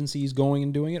 alphabet agencies going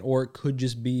and doing it, or it could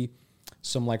just be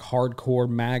some like hardcore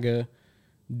MAGA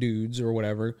dudes or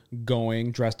whatever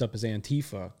going dressed up as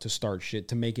Antifa to start shit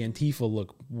to make Antifa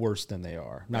look worse than they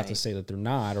are. Not to say that they're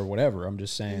not or whatever. I'm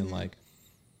just saying like,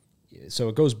 so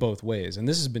it goes both ways. And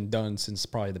this has been done since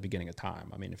probably the beginning of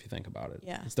time. I mean, if you think about it,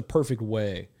 it's the perfect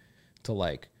way to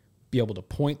like be able to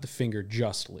point the finger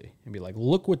justly and be like,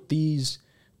 look what these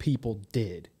people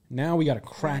did. Now we got to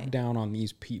crack down on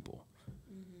these people.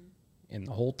 And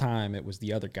the whole time it was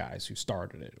the other guys who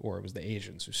started it, or it was the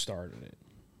Asians who started it.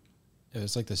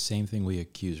 It's like the same thing we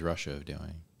accuse Russia of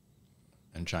doing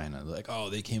and China. Like, oh,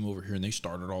 they came over here and they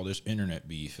started all this internet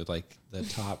beef. It's like the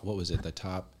top, what was it? The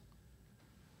top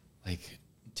like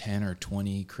 10 or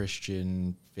 20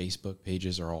 Christian Facebook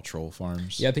pages are all troll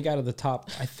farms. Yeah, I think out of the top,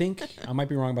 I might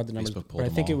be wrong about the numbers, but I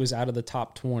think it was out of the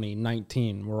top 20,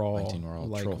 19 were all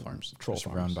like troll farms. Troll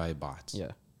farms run by bots.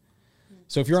 Yeah.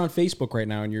 So if you're on Facebook right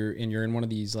now and you're in one of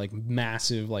these like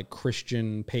massive like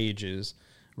Christian pages,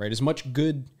 right? As much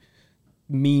good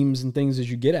memes and things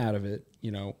as you get out of it,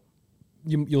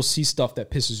 you'll see stuff that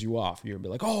pisses you off. You'll be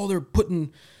like, oh, they're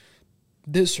putting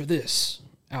this or this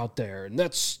out there, and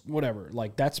that's whatever.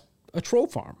 Like that's a troll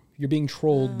farm. You're being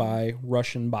trolled by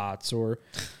Russian bots or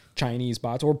Chinese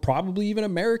bots or probably even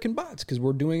American bots, because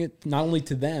we're doing it not only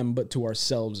to them but to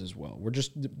ourselves as well.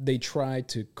 They try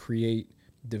to create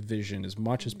division as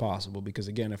much as possible, because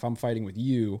again, if I'm fighting with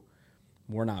you,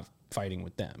 we're not fighting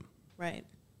with them. Right.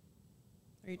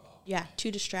 Or,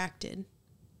 too distracted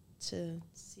to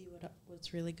see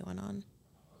what's really going on.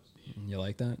 You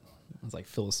like that? It's like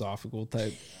philosophical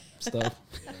type stuff.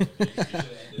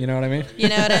 You know what I mean? You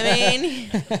know what I mean?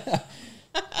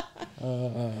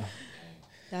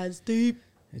 That's deep.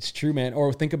 It's true, man.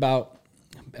 Or think about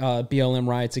BLM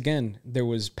riots again. There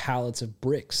was pallets of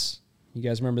bricks. You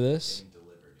guys remember this?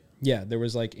 Yeah, there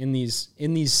was like in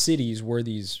these cities where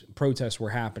these protests were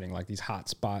happening, like these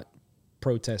hotspot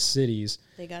protest cities.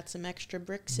 They got some extra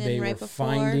bricks in right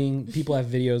before. People have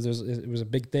videos. It was a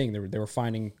big thing. They were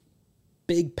finding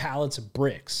big pallets of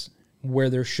bricks where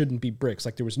there shouldn't be bricks.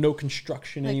 Like there was no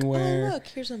construction anywhere. Oh, look,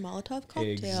 here's a Molotov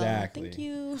cocktail. Exactly. Thank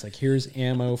you. It's like, here's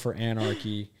ammo for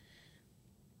anarchy.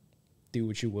 Do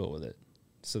what you will with it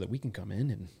so that we can come in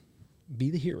and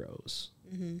be the heroes.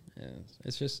 Mm-hmm.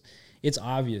 Yeah, it's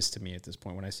obvious to me at this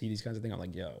point when I see these kinds of things. I'm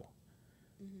like, yo,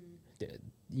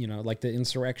 like the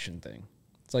insurrection thing.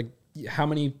 It's like, how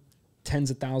many tens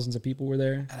of thousands of people were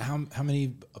there? And how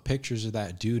many pictures of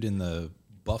that dude in the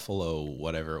Buffalo,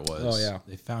 whatever it was? Oh, yeah.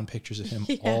 They found pictures of him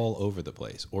all over the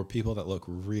place, or people that look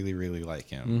really, really like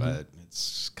him. But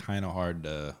it's kind of hard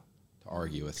to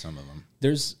argue with some of them.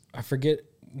 I forget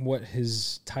what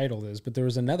his title is, but there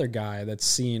was another guy that's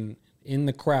seen in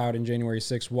the crowd in January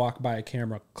 6th walk by a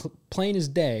camera, plain as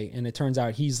day, and it turns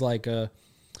out he's like a,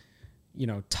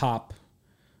 top,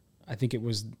 I think it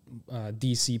was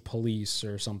DC police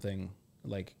or something.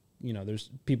 Like, there's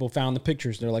people found the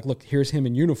pictures. They're like, look, here's him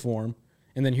in uniform,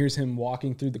 and then here's him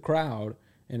walking through the crowd,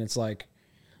 and it's like,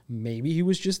 maybe he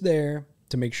was just there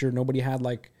to make sure nobody had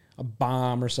like a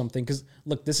bomb or something. Because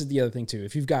look, this is the other thing too.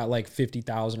 If you've got like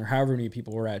 50,000 or however many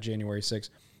people were at January 6th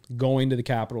going to the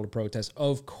Capitol to protest,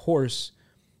 of course,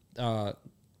 the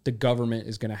government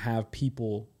is going to have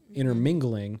people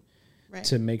intermingling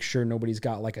to make sure nobody's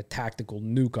got like a tactical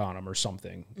nuke on them or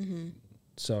something.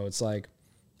 So it's like,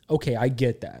 okay, I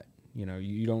get that.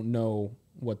 You don't know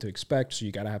what to expect, so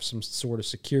you got to have some sort of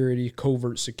security,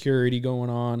 covert security going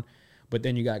on. But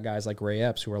then you got guys like Ray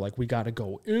Epps who are like, we got to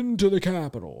go into the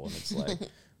Capitol. And it's like,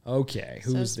 okay,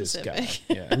 who's this guy?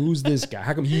 Yeah, who's this guy?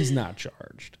 How come he's not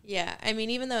charged? Yeah, I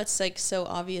mean, even though it's like so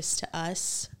obvious to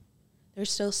us, there's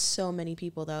still so many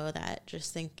people though that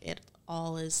just think it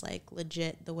all is like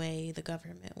legit the way the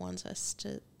government wants us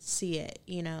to see it,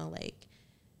 you know, like,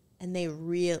 and they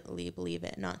really believe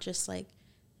it, not just like,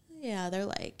 yeah, they're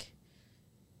like,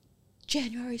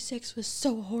 January 6th was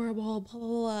so horrible, blah, blah,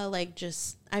 blah. Like,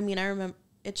 just, I mean, I remember,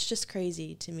 it's just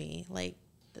crazy to me, like,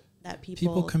 that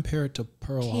people compare it to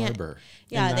Pearl Harbor.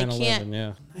 Yeah, they can't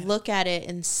yeah. look at it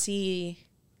and see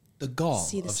The gall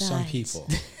See the of some signs. people.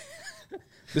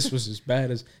 This was as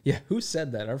bad as, who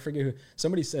said that? I forget who.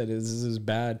 Somebody said this is as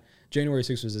bad. January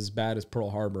 6th was as bad as Pearl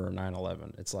Harbor or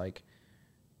 9/11. It's like,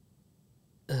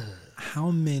 How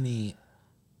many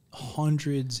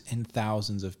hundreds and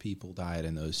thousands of people died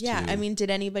in those two? Yeah, I mean,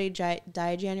 did anybody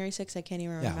die January 6th? I can't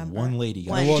even Yeah, remember. one lady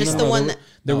got One, shot. just the one there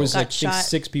that was got like, I think shot.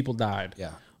 6 people died.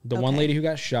 Yeah. The one Okay. lady who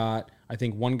got shot, I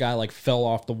think one guy like fell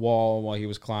off the wall while he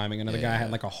was climbing. Another guy Yeah.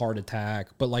 had like a heart attack.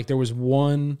 But like there was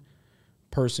one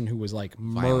person who was like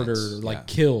murdered, like yeah.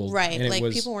 killed. Right, and it like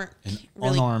was, people weren't An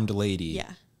really. unarmed lady Yeah,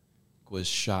 was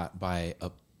shot by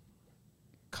a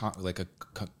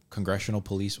congressional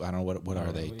police. I don't know what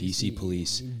are they? DC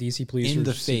police DC police in or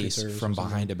the Secret face Service or from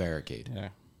something. behind a barricade. Yeah.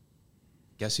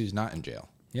 Guess who's not in jail?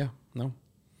 Yeah. No.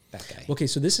 That guy. Okay,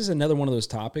 so this is another one of those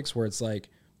topics where it's like,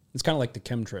 it's kind of like the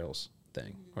chemtrails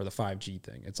thing or the 5G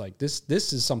thing. It's like this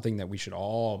is something that we should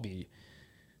all be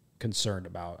concerned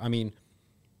about. I mean,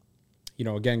 you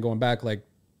know, again, going back, like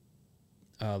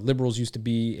liberals used to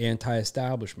be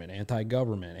anti-establishment,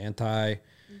 anti-government,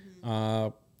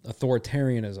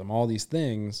 authoritarianism, all these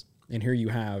things. And here you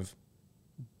have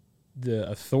the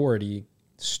authority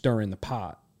stirring the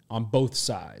pot on both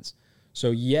sides.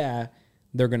 So yeah,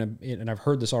 they're going to, and I've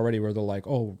heard this already where they're like,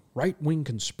 oh, right-wing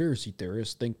conspiracy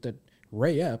theorists think that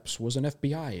Ray Epps was an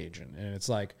FBI agent. And it's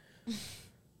like,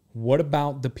 what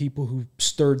about the people who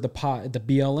stirred the pot at the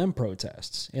BLM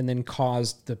protests and then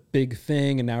caused the big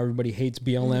thing and now everybody hates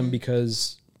BLM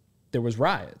because there was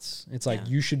riots? It's like,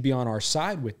 you should be on our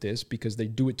side with this because they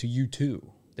do it to you too.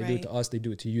 They do it to us, they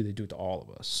do it to you, they do it to all of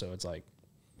us. So it's like,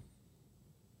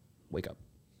 wake up.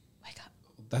 wake up.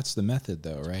 That's the method,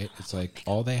 though, right? It's like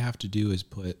all they have to do is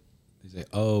they say,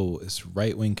 oh, it's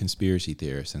right-wing conspiracy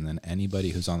theorists. And then anybody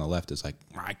who's on the left is like,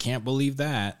 I can't believe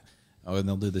that. Oh, and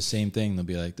they'll do the same thing. They'll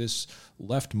be like, this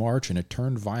left march and it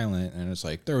turned violent. And it's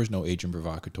like, there was no agent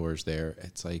provocateurs there.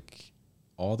 It's like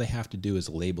all they have to do is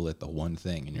label it the one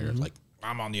thing. And you're like,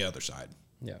 I'm on the other side.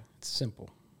 Yeah, it's simple.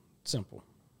 Simple.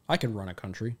 I could run a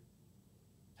country.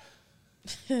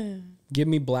 Give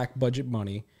me black budget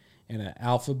money and an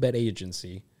alphabet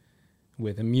agency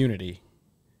with immunity,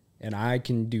 and I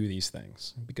can do these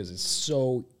things because it's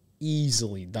so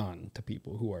easily done to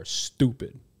people who are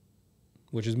stupid,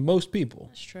 which is most people.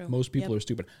 That's true. Most people Yep. are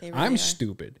stupid. They really I'm are.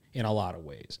 stupid in a lot of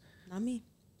ways. Not me.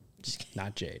 Just kidding.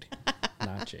 Not Jade.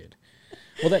 Not Jade.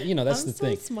 Well, that's I'm the so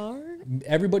thing. smart.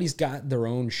 Everybody's got their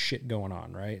own shit going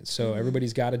on, right? So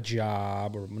everybody's got a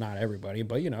job, or not everybody,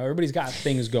 but everybody's got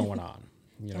things going on.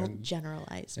 Don't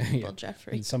generalize people,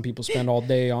 Jeffrey. And some people spend all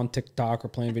day on TikTok or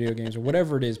playing video games or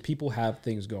whatever it is. People have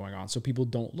things going on, so people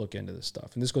don't look into this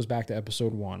stuff. And this goes back to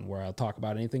episode 1, where I'll talk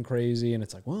about anything crazy, and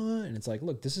it's like, what? And it's like,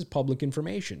 look, this is public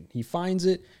information. He finds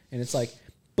it, and it's like,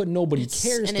 but nobody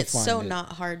cares. And to it's find so it.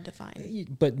 not hard to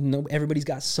find. But no, everybody's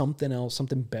got something else,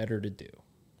 something better to do.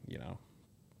 You know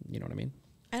what I mean?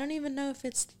 I don't even know if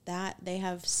it's that they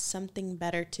have something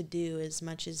better to do as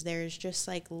much as there's just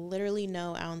like literally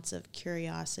no ounce of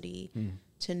curiosity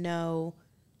to know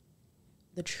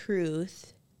the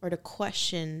truth or to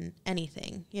question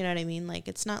anything. You know what I mean? Like,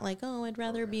 it's not like, oh, I'd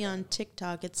rather be on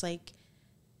TikTok. It's like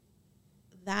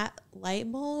that light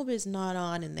bulb is not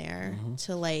on in there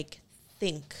to like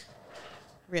think,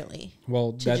 really.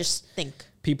 Well, To that's just think.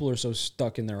 people are so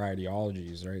stuck in their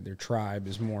ideologies, right? Their tribe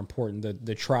is more important.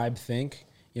 The tribe think,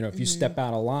 if you step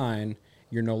out of line,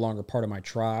 you're no longer part of my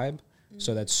tribe.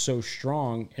 So that's so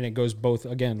strong. And it goes both,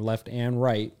 again, left and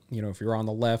right. If you're on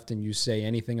the left and you say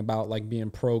anything about like being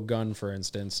pro-gun, for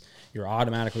instance, you're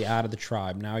automatically out of the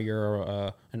tribe. Now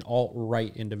you're an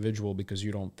alt-right individual because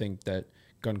you don't think that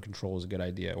gun control is a good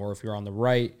idea. Or if you're on the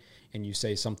right and you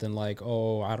say something like,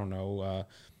 oh, I don't know,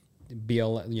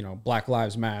 Black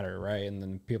Lives Matter, right? And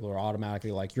then people are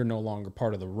automatically like, you're no longer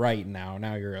part of the right now.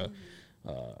 Now you're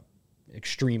a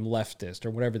extreme leftist or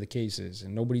whatever the case is.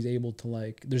 And nobody's able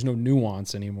to there's no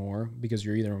nuance anymore because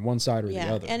you're either on one side or the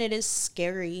other. And it is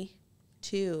scary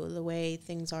too, the way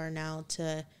things are now,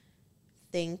 to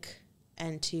think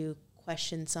and to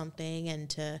question something and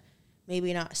to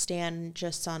maybe not stand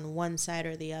just on one side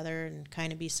or the other and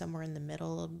kind of be somewhere in the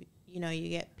middle. You know, you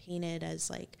get painted as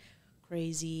like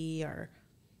crazy or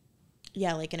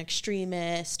like an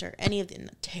extremist or any of the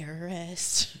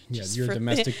terrorist. Yeah, you're a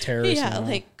domestic terrorist. Yeah,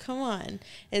 like come on.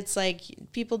 It's like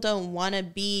people don't want to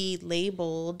be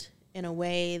labeled in a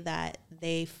way that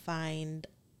they find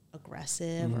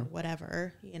aggressive or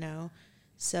whatever, you know.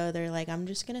 So they're like, I'm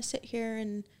just going to sit here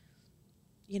and,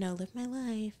 you know, live my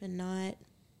life and not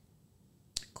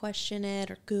question it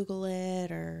or Google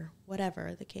it or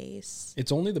whatever the case.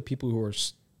 It's only the people who are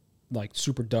like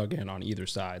super dug in on either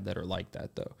side that are like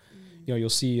that, though. You know, you'll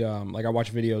see, like I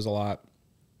watch videos a lot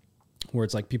where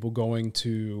it's like people going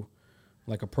to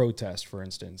like a protest, for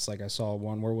instance. Like I saw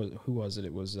one, who was it?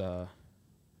 It was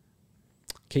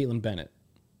Caitlin Bennett.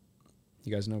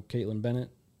 You guys know Caitlin Bennett?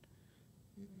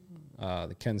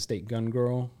 The Kent State gun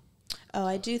girl. Oh,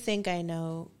 I do think I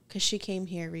know, because she came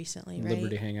here recently, right?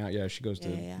 Liberty Hangout. Yeah, she goes to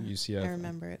UCF. I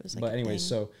remember it was like But anyway,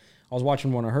 so I was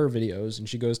watching one of her videos, and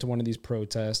she goes to one of these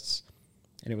protests,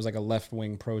 and it was like a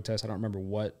left-wing protest. I don't remember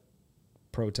what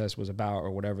protest was about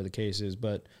or whatever the case is,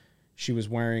 but she was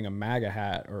wearing a MAGA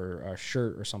hat or a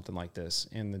shirt or something like this,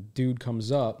 and the dude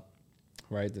comes up,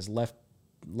 right, this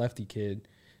lefty kid,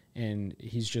 and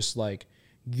he's just like,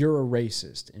 you're a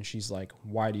racist. And she's like,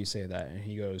 why do you say that? And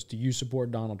he goes, do you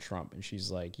support Donald Trump? And she's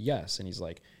like, yes. And he's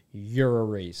like, you're a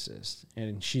racist.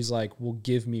 And she's like, well,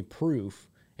 give me proof.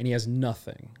 And he has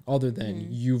nothing other than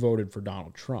you voted for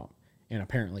Donald Trump, and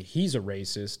apparently he's a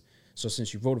racist, so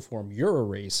since you voted for him, you're a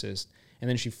racist. And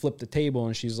then she flipped the table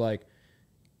and she's like,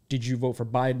 did you vote for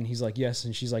Biden? He's like, yes.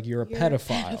 And she's like, you're a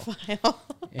pedophile.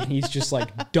 And he's just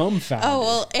like dumbfounded. Oh,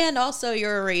 well, and also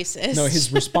you're a racist. No,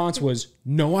 his response was,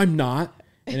 no, I'm not.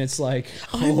 And it's like,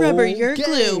 I'm rubber, you're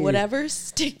glue, whatever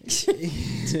sticks.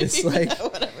 It's like,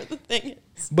 whatever the thing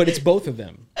is. But it's both of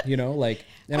them, you know, like,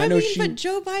 and I know but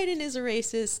Joe Biden is a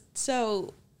racist,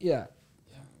 so. Yeah.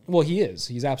 Well, he is.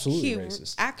 He's absolutely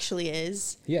racist. Actually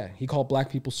is. Yeah, he called black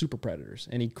people super predators,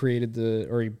 and he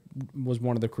was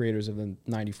one of the creators of the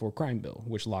 '94 crime bill,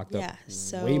 which locked up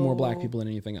way more black people than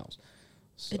anything else.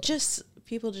 So.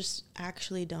 People just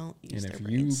actually don't use their brains.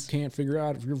 And if you can't figure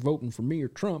out if you're voting for me or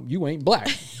Trump, you ain't black.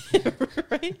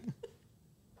 Right?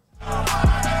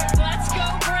 Let's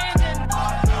go, Brandon.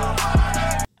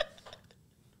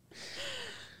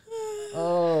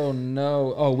 Oh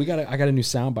no! Oh, I got a new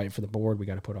soundbite for the board. We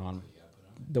got to put on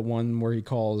the one where he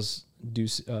calls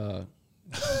Deuce. He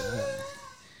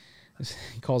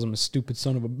calls him a stupid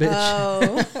son of a bitch. Oh,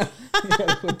 you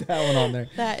gotta put that one on there.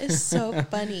 that is so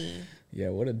funny. Yeah,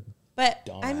 what a. But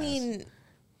dumbass. I mean,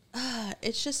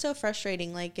 it's just so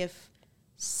frustrating. Like if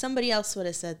somebody else would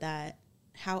have said that,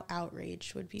 how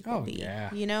outraged would people be?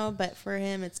 Yeah. You know. But for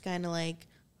him, it's kind of like.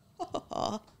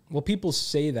 Well, people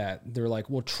say that. They're like,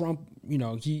 well, Trump, you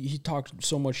know, he talked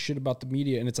so much shit about the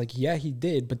media. And it's like, yeah, he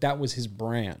did, but that was his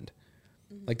brand.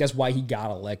 Like, that's why he got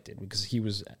elected, because he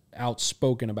was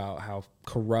outspoken about how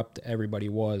corrupt everybody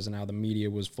was and how the media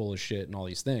was full of shit and all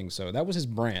these things. So that was his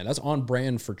brand. That's on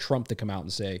brand for Trump to come out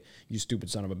and say, you stupid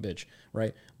son of a bitch,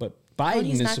 right? But Biden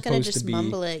he's is not going to supposed just to be...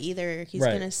 mumble it either. He's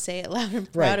Right. going to say it loud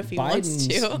and proud if he wants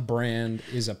Biden's to. brand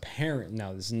is apparent.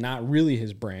 Now, this is not really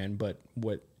his brand, but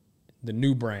what the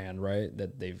new brand, right,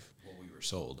 that they've...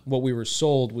 What we were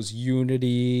sold was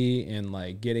unity and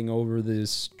like getting over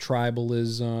this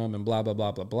tribalism and blah, blah,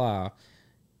 blah, blah, blah.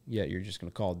 Yet you're just going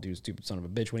to call a dude stupid son of a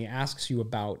bitch when he asks you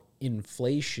about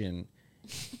inflation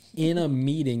in a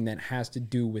meeting that has to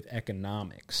do with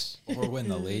economics. Or when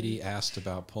the lady asked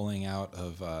about pulling out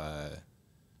of the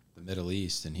Middle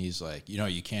East, and he's like, you know,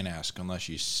 you can't ask unless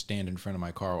you stand in front of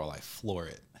my car while I floor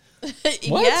it.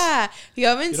 What? Yeah. You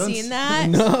haven't seen that?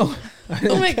 No.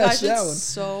 Oh my gosh, it's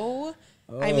so...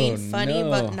 I mean, funny, no.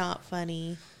 but not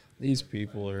funny. These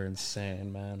people are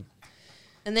insane, man.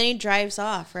 And then he drives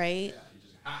off, right?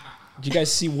 Did you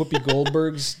guys see Whoopi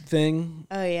Goldberg's thing?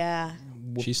 Oh, yeah.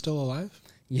 She's still alive?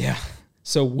 Yeah.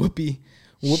 So Whoopi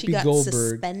She got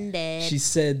Goldberg, suspended. she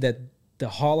said that the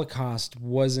Holocaust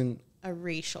wasn't A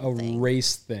racial thing.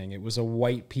 race thing. It was a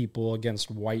white people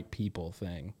against white people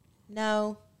thing.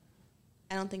 No,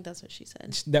 I don't think that's what she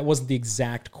said. That wasn't the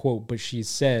exact quote, but she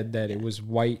said that it was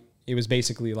white. It was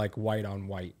basically like white on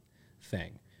white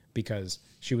thing, because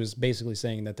she was basically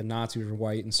saying that the Nazis were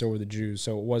white and so were the Jews.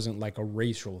 So it wasn't like a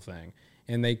racial thing.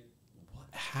 And they,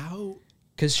 How?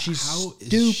 because she's How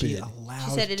stupid. is she allowed She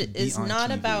said to it be is on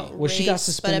not TV? about Well, she got race, but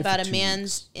suspended about for a 2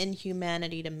 man's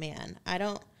inhumanity to man. I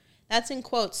don't... That's in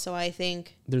quotes, so I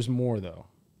think There's more though.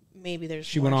 maybe there's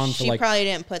She more. went on for She like- probably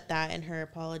didn't put that in her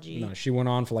apology. No, she went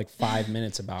on for like 5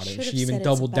 minutes about it. Should've She even said it's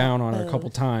doubled down about on her a couple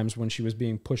both. times when she was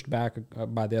being pushed back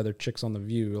by the other chicks on The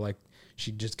View. Like,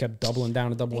 she just kept doubling down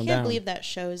and I doubling can't down. believe that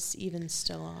show's even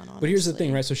still on. Honestly. But here's the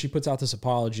thing, right? So she puts out this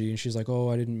apology and she's like, oh,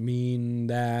 I didn't mean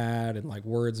that. And like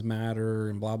words matter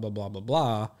and blah, blah, blah, blah,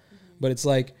 blah. But it's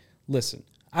like, listen,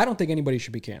 I don't think anybody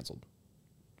should be canceled,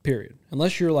 period.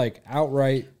 Unless you're like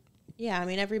outright. Yeah, I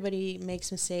mean, everybody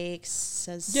makes mistakes,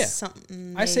 says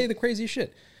something. I say the crazy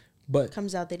shit. But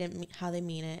comes out they didn't mean how they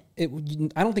mean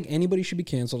it. I don't think anybody should be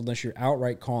canceled unless you're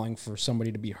outright calling for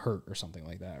somebody to be hurt or something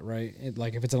like that, right?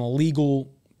 Like if it's an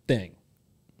illegal thing,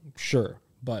 sure.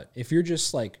 But if you're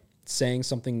just like saying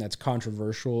something that's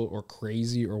controversial or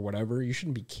crazy or whatever, you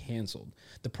shouldn't be canceled.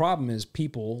 The problem is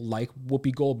people like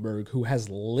Whoopi Goldberg, who has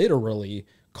literally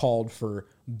called for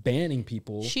banning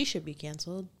people. She should be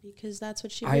canceled because that's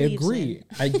what she I believes agree.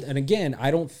 in. And again, I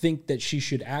don't think that she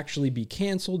should actually be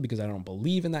canceled because I don't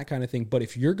believe in that kind of thing. But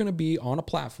if you're going to be on a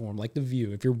platform like The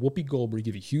View, if you're Whoopi Goldberg,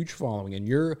 you have a huge following, and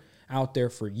you're out there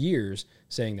for years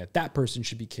saying that person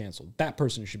should be canceled, that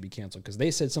person should be canceled because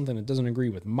they said something that doesn't agree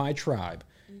with my tribe,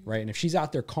 right? And if she's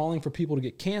out there calling for people to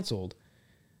get canceled,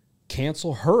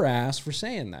 cancel her ass for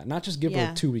saying that, not just give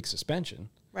her a 2-week suspension.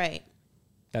 Right.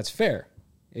 That's fair.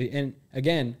 And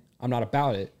again, I'm not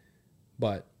about it,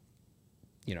 but,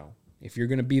 you know, if you're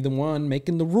going to be the one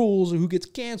making the rules of who gets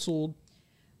canceled.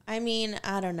 I mean,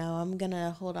 I don't know. I'm going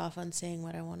to hold off on saying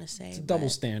what I want to say. It's a double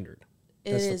standard.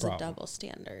 That's It is the a problem. double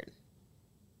standard.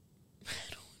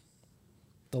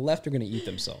 The left are going to eat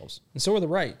themselves. And so are the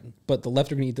right. But the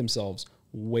left are going to eat themselves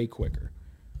way quicker.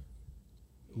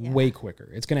 Yeah. Way quicker.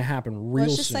 It's going to happen real Well,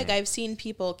 it's just soon. like I've seen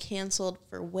people canceled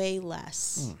for way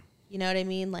less. You know what I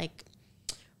mean? Like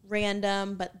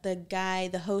random, but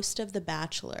the host of The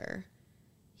Bachelor,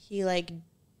 he like,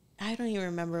 I don't even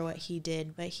remember what he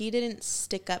did, but he didn't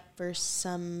stick up for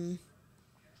some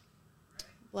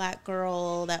black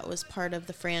girl that was part of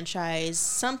the franchise.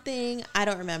 Something, I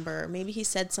don't remember. Maybe he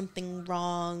said something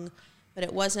wrong, but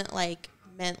it wasn't like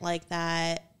meant like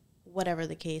that. Whatever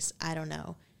the case, I don't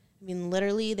know. I mean,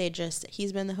 literally,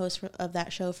 he's been the host of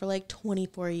that show for like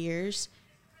 24 years.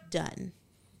 Done.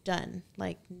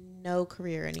 Like, no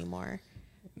career anymore.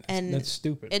 And that's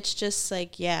stupid. It's just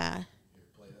like, yeah.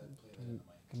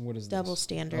 What is double this?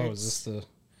 standards. Oh, is this the...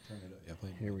 Yeah, play.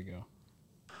 Here we go.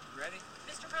 Ready?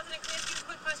 Mr. President, can I ask you a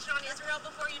quick question on Israel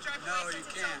before you drive away? No, you since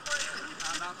it's so can't.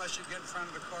 important? Not unless you get in front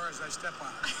of the car as I step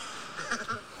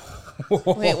on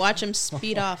it. Wait, watch him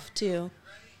speed off, too.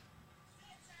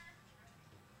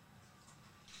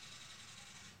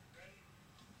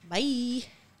 Bye.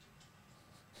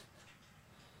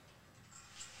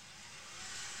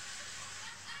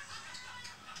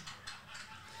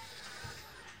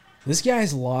 This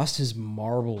guy's lost his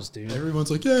marbles, dude. Everyone's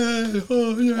like, yeah,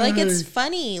 oh, yeah. Like, it's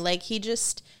funny. Like, he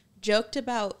just joked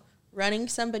about running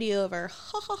somebody over.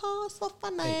 Ha ha ha, so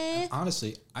funny. Hey,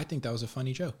 honestly, I think that was a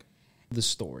funny joke. The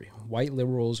story. White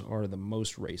liberals are the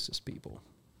most racist people.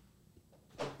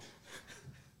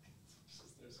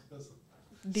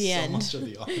 The end. Much of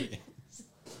the audience.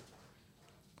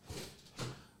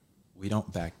 We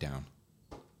don't back down.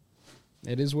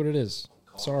 It is what it is.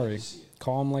 Sorry.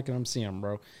 Call them like I'm seeing them,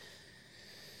 bro.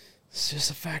 It's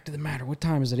just a fact of the matter. What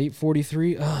time is it?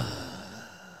 8:43?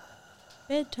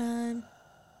 Bedtime.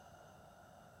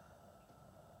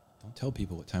 Don't tell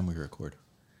people what time we record.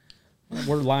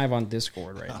 We're live on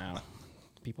Discord right now.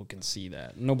 People can see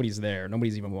that. Nobody's there.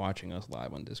 Nobody's even watching us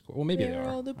live on Discord. Well, maybe Where they are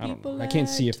are. all the I don't know. people I can't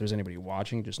see at? if there's anybody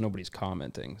watching. Just nobody's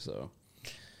commenting. So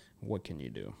what can you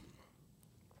do?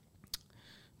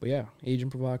 But yeah,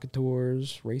 agent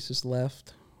provocateurs, racist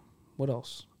left. What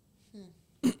else?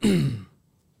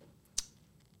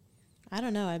 I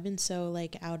don't know. I've been so,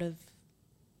 like, out of...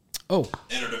 Oh,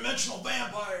 Interdimensional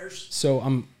vampires. so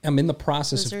I'm in the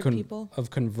process Lizard of people?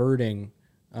 converting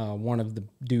one of the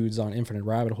dudes on Infinite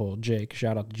Rabbit Hole, Jake.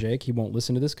 Shout out to Jake. He won't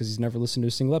listen to this because he's never listened to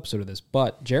a single episode of this.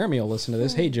 But Jeremy will listen to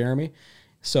this. Hey, Jeremy.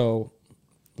 So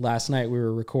last night we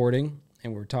were recording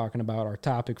and we were talking about our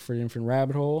topic for Infinite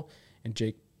Rabbit Hole, and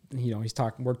Jake, you know,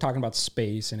 we're talking about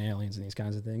space and aliens and these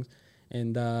kinds of things.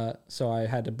 And so I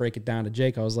had to break it down to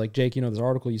Jake. I was like, Jake, you know, this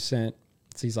article you sent.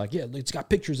 So he's like, yeah, it's got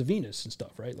pictures of Venus and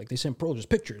stuff, right? Like they sent Pearl just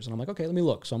pictures. And I'm like, okay, let me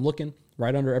look. So I'm looking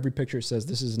right under every picture. It says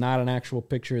this is not an actual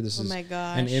picture. This is my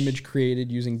gosh. an image created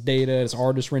using data. It's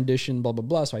artist rendition, blah, blah,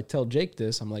 blah. So I tell Jake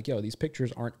this. I'm like, yo, these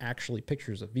pictures aren't actually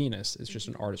pictures of Venus. It's just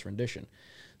an artist rendition.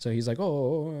 So he's like,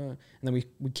 and then we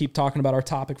keep talking about our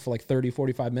topic for like 30,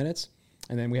 45 minutes.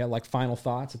 And then we had like final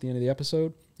thoughts at the end of the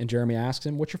episode. And Jeremy asks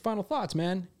him, what's your final thoughts,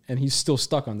 man? And he's still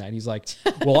stuck on that. He's like,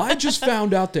 well, I just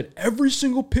found out that every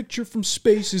single picture from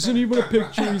space isn't even a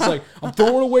picture. He's like, I'm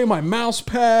throwing away my mouse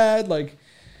pad. Like,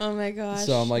 Oh my gosh.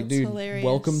 So I'm like, that's dude, hilarious.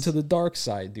 welcome to the dark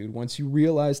side, dude. Once you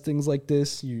realize things like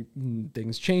this,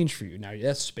 things change for you. Now,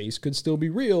 yes, space could still be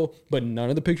real, but none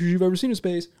of the pictures you've ever seen of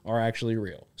space are actually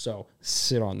real. So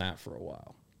sit on that for a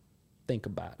while. Think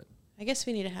about it. I guess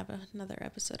we need to have another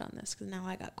episode on this because now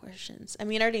I got questions. I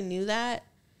mean, I already knew that,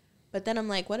 but then I'm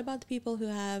like, what about the people who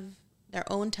have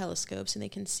their own telescopes and they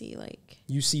can see like...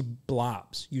 You see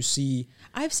blobs. You see...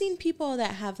 I've seen people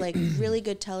that have like really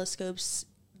good telescopes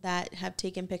that have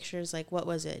taken pictures like, what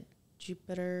was it?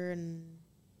 Jupiter and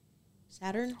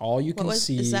Saturn? All you can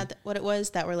see... Is that what it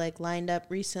was that were like lined up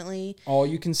recently? All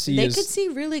you can see they is... could see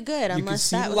really good unless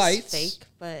see that was lights. fake,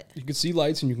 but... You can see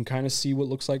lights and you can kind of see what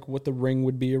looks like what the ring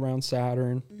would be around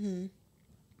Saturn. Mm-hmm.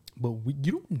 But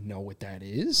you don't know what that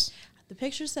is. The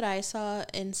pictures that I saw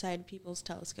inside people's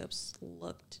telescopes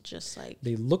looked just like...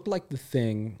 They looked like the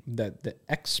thing that the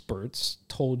experts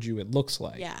told you it looks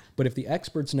like. Yeah. But if the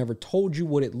experts never told you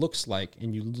what it looks like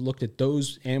and you looked at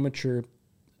those amateur,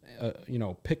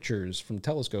 pictures from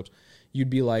telescopes, you'd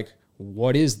be like,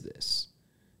 what is this?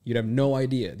 You'd have no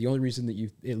idea. The only reason that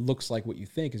it looks like what you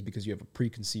think is because you have a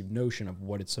preconceived notion of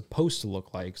what it's supposed to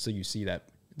look like. So you see that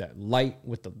light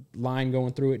with the line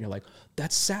going through it, and you're like,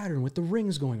 that's Saturn with the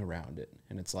rings going around it.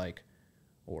 And it's like,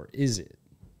 or is it?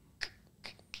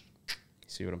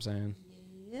 See what I'm saying?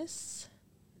 Yes.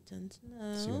 Don't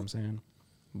know. See what I'm saying?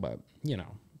 But,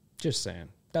 just saying.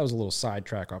 That was a little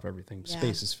sidetrack off everything. Yeah.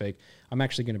 Space is fake. I'm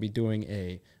actually going to be doing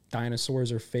a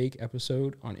Dinosaurs Are Fake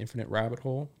episode on Infinite Rabbit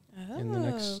Hole in the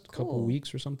next couple cool.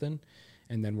 weeks or something.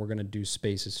 And then we're going to do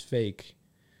Space is Fake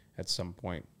at some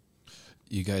point.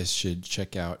 You guys should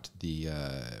check out the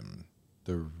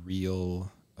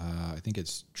real, I think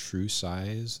it's True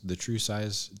Size,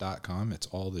 thetruesize.com. It's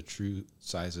all the true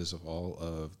sizes of all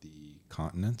of the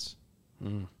continents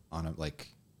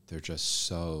they're just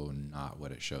so not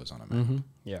what it shows on a map. Mm-hmm.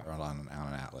 Yeah. Or on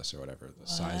an atlas or whatever. The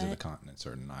size of the continents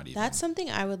are not even. That's something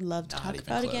I would love to Not talk even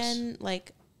about close. again,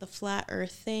 like the flat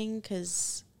Earth thing,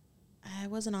 because I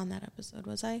wasn't on that episode,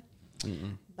 was I?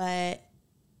 Mm-mm. But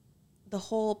the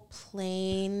whole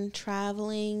plane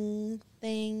traveling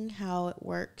thing, how it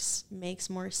works, makes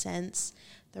more sense.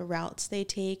 The routes they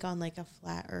take on like a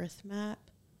flat Earth map.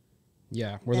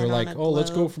 Yeah, where Then they're on like, a oh, let's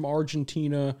go globe. from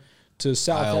Argentina to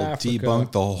South I'll Africa.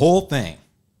 debunk the whole thing.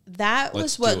 That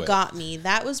Let's was do what it. got me.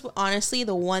 That was honestly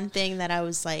the one thing that I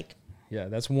was like, Yeah,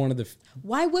 that's one of the...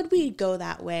 why would we go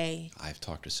that way? I've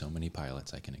talked to so many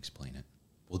pilots, I can explain it.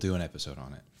 We'll do an episode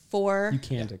on it. For You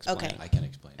can't explain okay. it. I can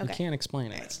explain it. You Okay. can't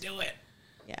explain it. Let's do it.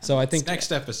 Yeah. So I think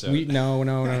Next episode. No.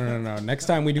 Next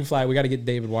time we do fly, we got to get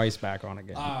David Weiss back on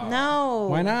again. No.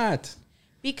 Why not?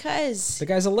 Because The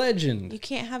guy's a legend. you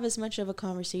can't have as much of a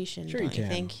conversation, Sure, don't you you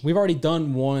can. think? We've already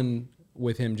done one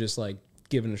with him, just like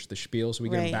giving us the spiel. So we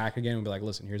get him Right. back again. We'll be like,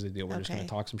 listen, here's the deal. We're just going Okay.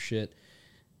 to talk some shit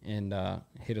and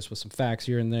hit us with some facts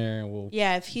here and there. And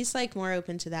Yeah, if he's like more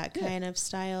open to that kind of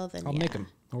style, then I'll make him,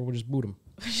 or we'll just boot him.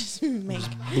 just make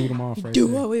Boot him off right do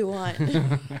there. what we want.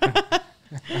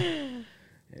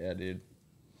 Yeah, dude.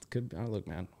 Could look,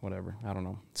 man. Whatever. I don't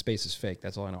know. Space is fake.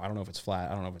 That's all I know. I don't know if it's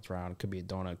flat. I don't know if it's round. It could be a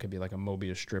donut. It could be like a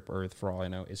Mobius strip Earth. For all I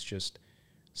know, it's just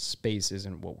space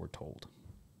isn't what we're told.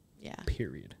 Yeah.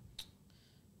 Period.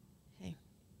 Hey.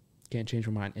 Can't change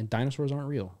my mind. And dinosaurs aren't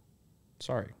real.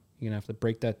 Sorry, you're gonna have to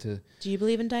break that to. Do you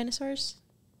believe in dinosaurs?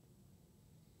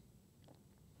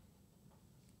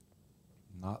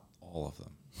 Not all of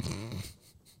them.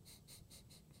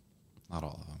 Not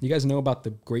all of them. You guys know about the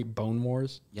Great Bone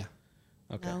Wars? Yeah.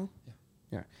 Okay. No.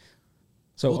 Yeah.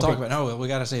 So We'll talk about. No, we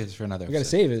got to save this for another. We gotta episode.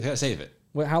 save it. We got to save it.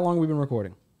 How long have we been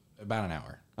recording? About an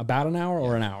hour. About an hour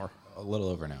or an hour? A little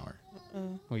over an hour.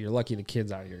 Well, you're lucky the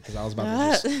kid's out here because I was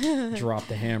about to just drop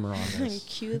the hammer on this.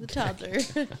 Cue the toddler.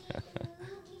 The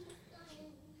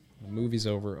movie's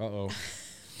over.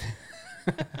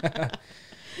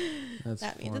 That's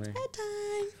That means it's funny.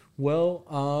 bedtime.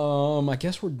 Well, I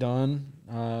guess we're done.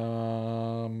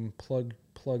 Plug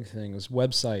things.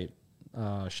 Website,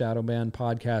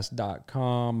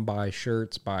 shadowbandpodcast.com. Buy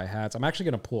shirts, buy hats. I'm actually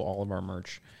going to pull all of our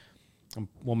merch.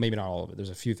 Well, maybe not all of it. There's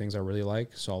a few things I really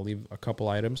like, so I'll leave a couple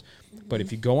items. But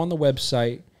if you go on the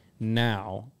website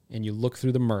now and you look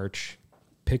through the merch,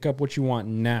 pick up what you want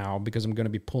now because I'm going to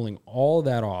be pulling all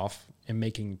that off and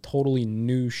making totally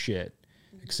new shit,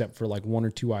 except for like one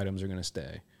or two items are going to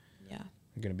stay. Yeah.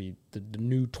 They're going to be the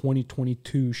new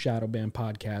 2022 Shadowband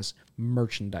Podcast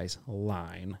merchandise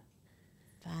line.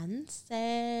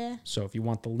 Fancy. So if you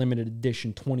want the limited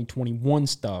edition 2021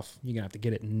 stuff, you're going to have to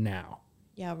get it now.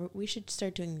 Yeah, we should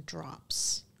start doing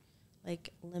drops.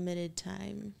 Like limited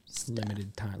time stuff.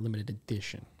 Limited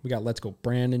edition. We got Let's Go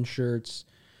Brandon shirts.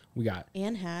 We got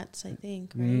And hats, I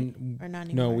think, right? Or not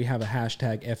anymore? no. We have a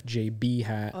hashtag FJB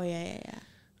hat. Oh, yeah.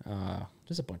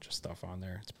 There's a bunch of stuff on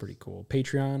there. It's pretty cool.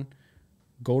 Patreon.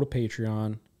 Go to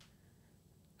Patreon.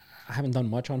 I haven't done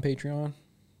much on Patreon,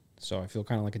 so I feel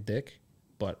kind of like a dick.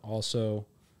 But also,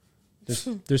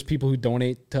 there's people who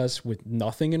donate to us with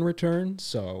nothing in return.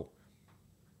 So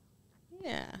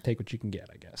Yeah. take what you can get,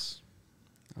 I guess.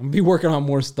 I'm gonna be working on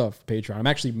more stuff for Patreon. I'm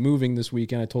actually moving this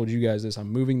weekend. I told you guys this. I'm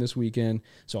moving this weekend,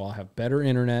 so I'll have better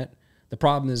internet. The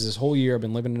problem is this whole year I've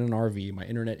been living in an RV. My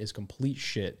internet is complete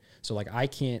shit. So like I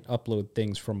can't upload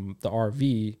things from the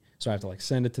RV. So I have to like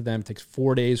send it to them. It takes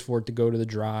 4 days for it to go to the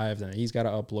drive. Then he's got to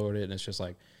upload it. And it's just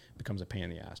like, becomes a pain in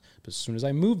the ass. But as soon as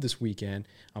I move this weekend,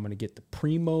 I'm going to get the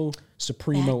Primo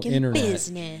Supremo Back in internet.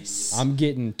 business. I'm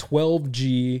getting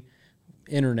 12G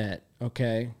internet.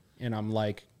 Okay. And I'm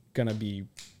like going to be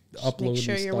uploading Make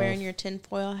sure you're stuff. wearing your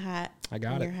tinfoil hat I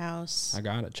got in it. your house. I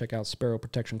got it. Check out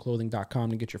sparrowprotectionclothing.com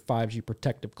to get your 5G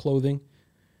protective clothing.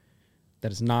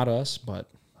 That is not us, but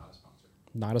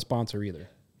not a sponsor either.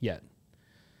 Yet.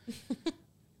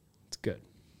 It's good.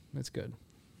 That's good.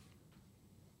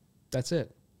 That's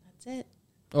it. That's it.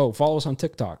 Oh, follow us on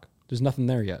TikTok. There's nothing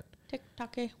there yet.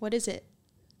 TikTok. What is it?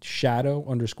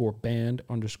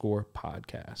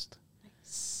 Shadow_band_podcast.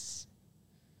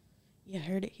 You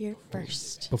heard it here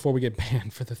first. Before we get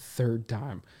banned for the third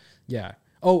time. Yeah.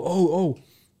 Oh.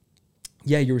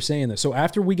 Yeah, you were saying this. So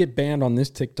after we get banned on this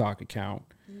TikTok account,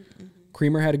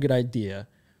 Creamer had a good idea.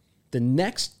 The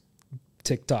next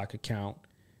TikTok account,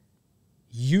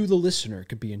 you, the listener,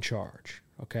 could be in charge.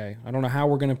 Okay? I don't know how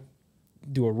we're going to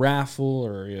do a raffle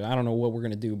or I don't know what we're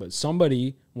going to do, but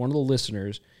somebody, one of the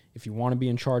listeners, if you want to be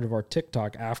in charge of our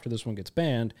TikTok after this one gets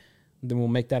banned, then we'll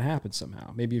make that happen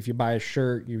somehow. Maybe if you buy a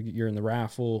shirt, you're in the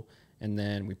raffle, and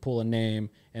then we pull a name,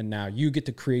 and now you get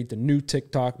to create the new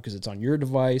TikTok because it's on your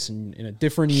device and in a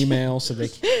different email. So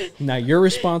now you're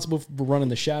responsible for running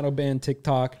the shadow ban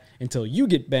TikTok until you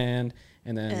get banned,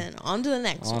 and then And on to the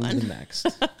next on one. to the next.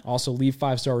 Also, leave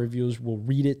 5-star reviews. We'll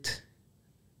read it,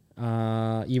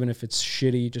 even if it's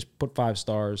shitty. Just put 5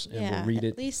 stars, and Yeah, we'll read at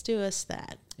it. least do us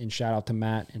that. And shout out to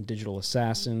Matt and Digital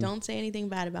Assassin. Don't say anything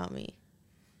bad about me.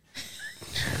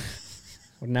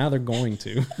 Well, now they're going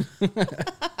to.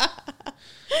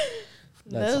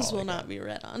 Those all I will not be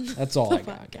read on. That's all I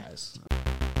got, guys.